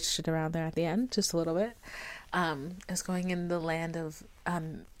think we switched it around there at the end just a little bit. I was going in the land of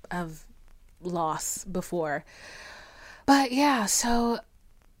loss before. But yeah, so,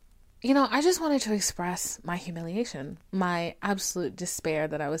 you know, I just wanted to express my humiliation, my absolute despair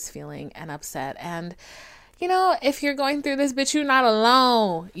that I was feeling and upset. And, you know, if you're going through this, bitch, you're not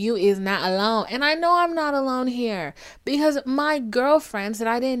alone. You is not alone. And I know I'm not alone here, because my girlfriends that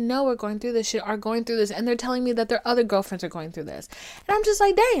I didn't know were going through this shit are going through this. And they're telling me that their other girlfriends are going through this. And I'm just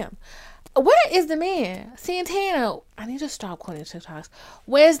like, damn. Where is the man? Santana, I need to stop quoting TikToks.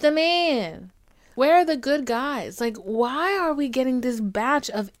 Where's the man? Where are the good guys? Like, why are we getting this batch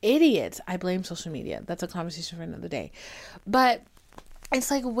of idiots? I blame social media. That's a conversation for another day. But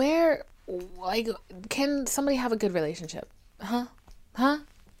it's like, where, like, can somebody have a good relationship? Huh?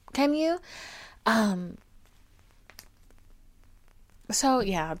 Can you? So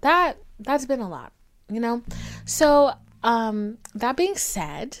yeah, that's been a lot, you know? So, that being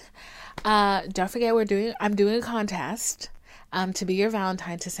said, don't forget I'm doing a contest to be your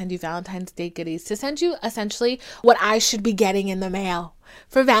Valentine, to send you Valentine's Day goodies, to send you essentially what I should be getting in the mail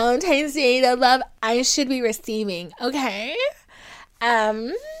for Valentine's Day, the love I should be receiving. Okay.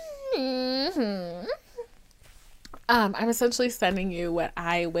 I'm essentially sending you what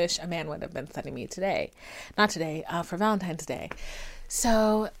I wish a man would have been sending me today. Not today, for Valentine's Day.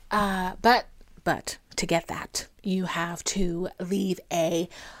 So, but to get that, you have to leave a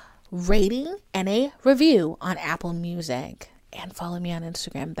rating and a review on Apple Music and follow me on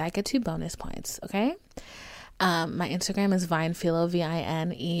Instagram. That gets you bonus points, okay? My Instagram is Vinephiloh,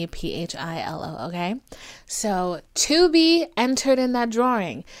 Vinephilo, okay? So to be entered in that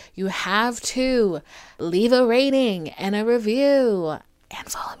drawing, you have to leave a rating and a review and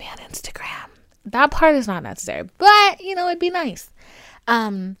follow me on Instagram. That part is not necessary, but, you know, it'd be nice.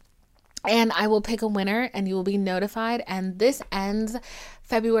 And I will pick a winner and you will be notified. And this ends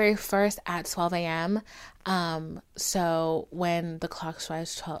February 1st at 12 a.m. So when the clock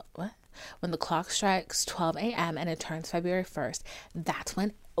strikes 12, when the clock strikes 12 a.m. and it turns February 1st, that's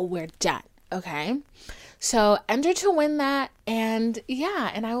when we're done. Okay. So enter to win that. And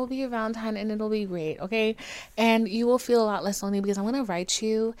yeah, and I will be your Valentine and it'll be great. Okay. And you will feel a lot less lonely because I'm going to write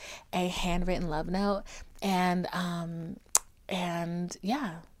you a handwritten love note and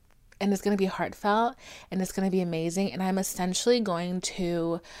yeah. And it's going to be heartfelt and it's going to be amazing. And I'm essentially going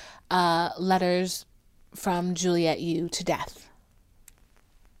to letters from Juliet you to death.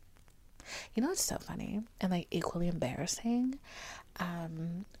 You know what's so funny and like equally embarrassing?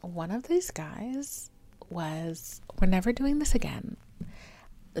 One of these guys was, we're never doing this again.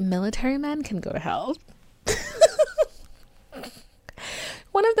 The military men can go to hell.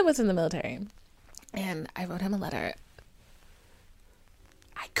 One of them was in the military. And I wrote him a letter.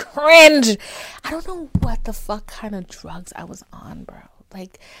 I cringe. I don't know what the fuck kind of drugs I was on, bro.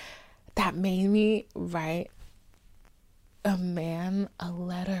 Like, that made me write a man a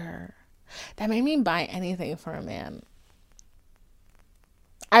letter. That made me buy anything for a man.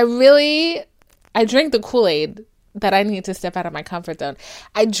 I drank the Kool-Aid that I need to step out of my comfort zone.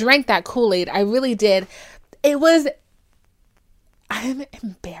 I drank that Kool-Aid. I really did. I'm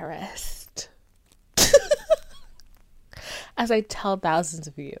embarrassed. As I tell thousands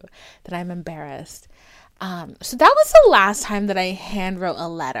of you that I'm embarrassed. So that was the last time that I hand wrote a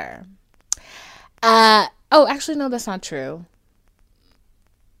letter. Oh, actually, no, that's not true.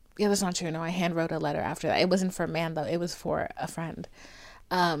 Yeah, that's not true. No, I hand wrote a letter after that. It wasn't for a man, though. It was for a friend.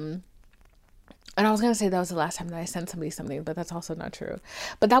 And I was going to say that was the last time that I sent somebody something, but that's also not true.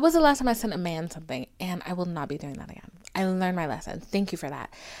 But that was the last time I sent a man something, and I will not be doing that again. I learned my lesson. Thank you for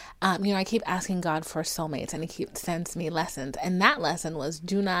that. You know, I keep asking God for soulmates, and he sends me lessons. And that lesson was,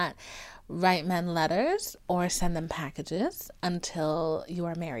 do not write men letters or send them packages until you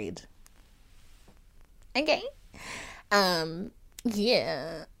are married. Okay.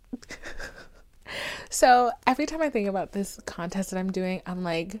 Yeah. So every time I think about this contest that I'm doing, I'm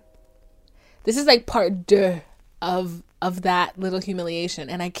like, this is like part 2 of that little humiliation,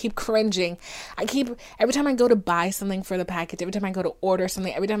 and I keep cringing. Every time I go to buy something for the package, every time I go to order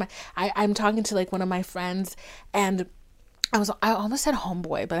something, every time I'm talking to like one of my friends, and I almost said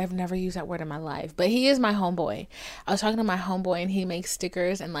homeboy, but I've never used that word in my life, but he is my homeboy. I was talking to my homeboy, and he makes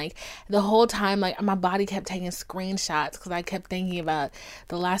stickers, and like the whole time, like my body kept taking screenshots because I kept thinking about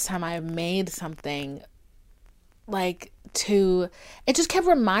the last time I made something, like it just kept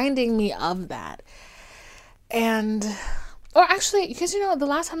reminding me of that. And, or actually, because, the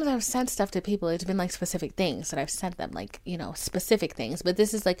last time that I've sent stuff to people, it's been like specific things that I've sent them, like, specific things, but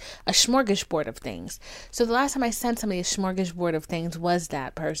this is like a smorgasbord of things. So the last time I sent somebody a smorgasbord of things was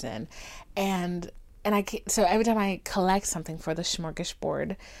that person. And so every time I collect something for the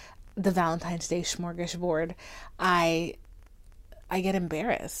smorgasbord, the Valentine's Day smorgasbord, I get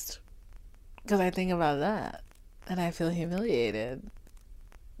embarrassed because I think about that and I feel humiliated.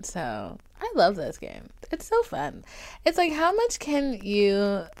 So I love this game. It's so fun. It's like, how much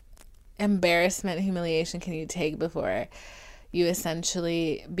embarrassment, humiliation can you take before you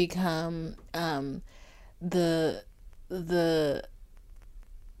essentially become the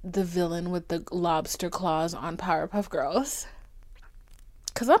villain with the lobster claws on Powerpuff Girls?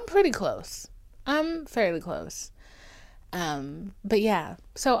 Because I'm pretty close. I'm fairly close. But yeah,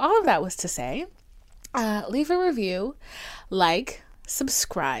 so all of that was to say, leave a review, like,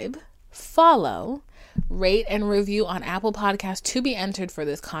 subscribe, follow, rate, and review on Apple Podcasts to be entered for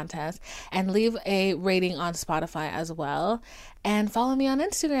this contest, and leave a rating on Spotify as well. And follow me on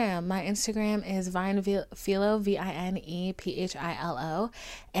Instagram. My Instagram is Vinefilo, Vinephilo,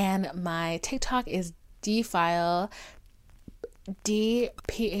 and my TikTok is dphile,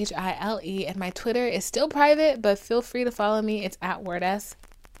 DPHILE, and my Twitter is still private, but feel free to follow me. It's @WordS.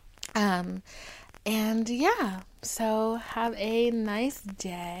 And yeah, so have a nice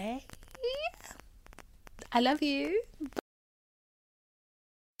day. I love you.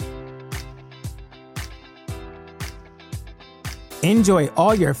 Enjoy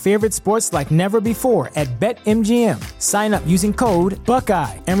all your favorite sports like never before at BetMGM. Sign up using code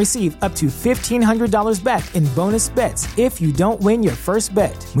Buckeye and receive up to $1,500 back in bonus bets if you don't win your first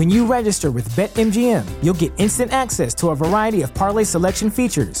bet. When you register with BetMGM, you'll get instant access to a variety of parlay selection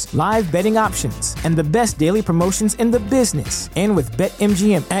features, live betting options, and the best daily promotions in the business. And with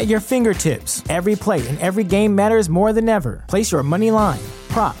BetMGM at your fingertips, every play and every game matters more than ever. Place your money line,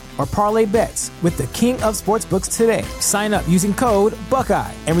 prop, or parlay bets with the king of sportsbooks today. Sign up using code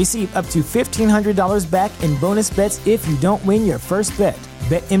Buckeye and receive up to $1,500 back in bonus bets if you don't win your first bet.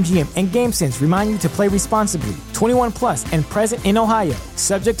 BetMGM and GameSense remind you to play responsibly. 21 plus and present in Ohio,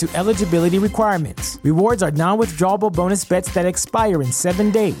 subject to eligibility requirements. Rewards are non-withdrawable bonus bets that expire in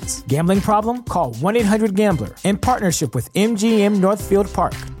 7 days. Gambling problem? Call 1-800-GAMBLER. In partnership with MGM Northfield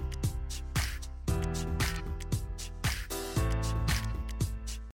Park.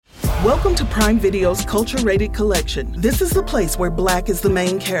 Welcome to Prime Video's Culture-Rated Collection. This is the place where Black is the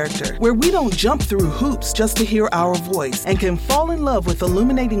main character, where we don't jump through hoops just to hear our voice, and can fall in love with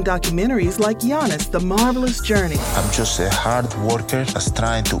illuminating documentaries like Giannis, The Marvelous Journey. I'm just a hard worker that's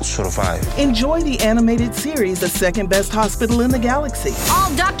trying to survive. Enjoy the animated series, The Second Best Hospital in the Galaxy.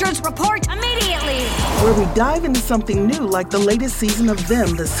 All doctors report immediately! Where we dive into something new like the latest season of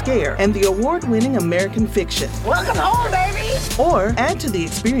Them, The Scare, and the award-winning American Fiction. Welcome home, baby! Or add to the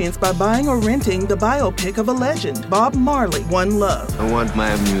experience by buying or renting the biopic of a legend, Bob Marley, One Love. I want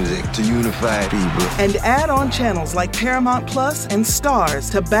my music to unify people. And add on channels like Paramount Plus and Stars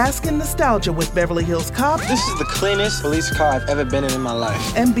to bask in nostalgia with Beverly Hills Cop. This is the cleanest police car I've ever been in my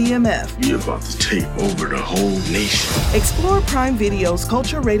life. And BMF. You're about to take over the whole nation. Explore Prime Video's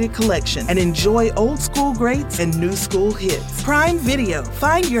Culture-Rated Collection and enjoy old school greats and new school hits. Prime Video.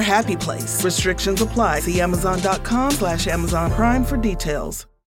 Find your happy place. Restrictions apply. See Amazon.com/Amazon Prime for details.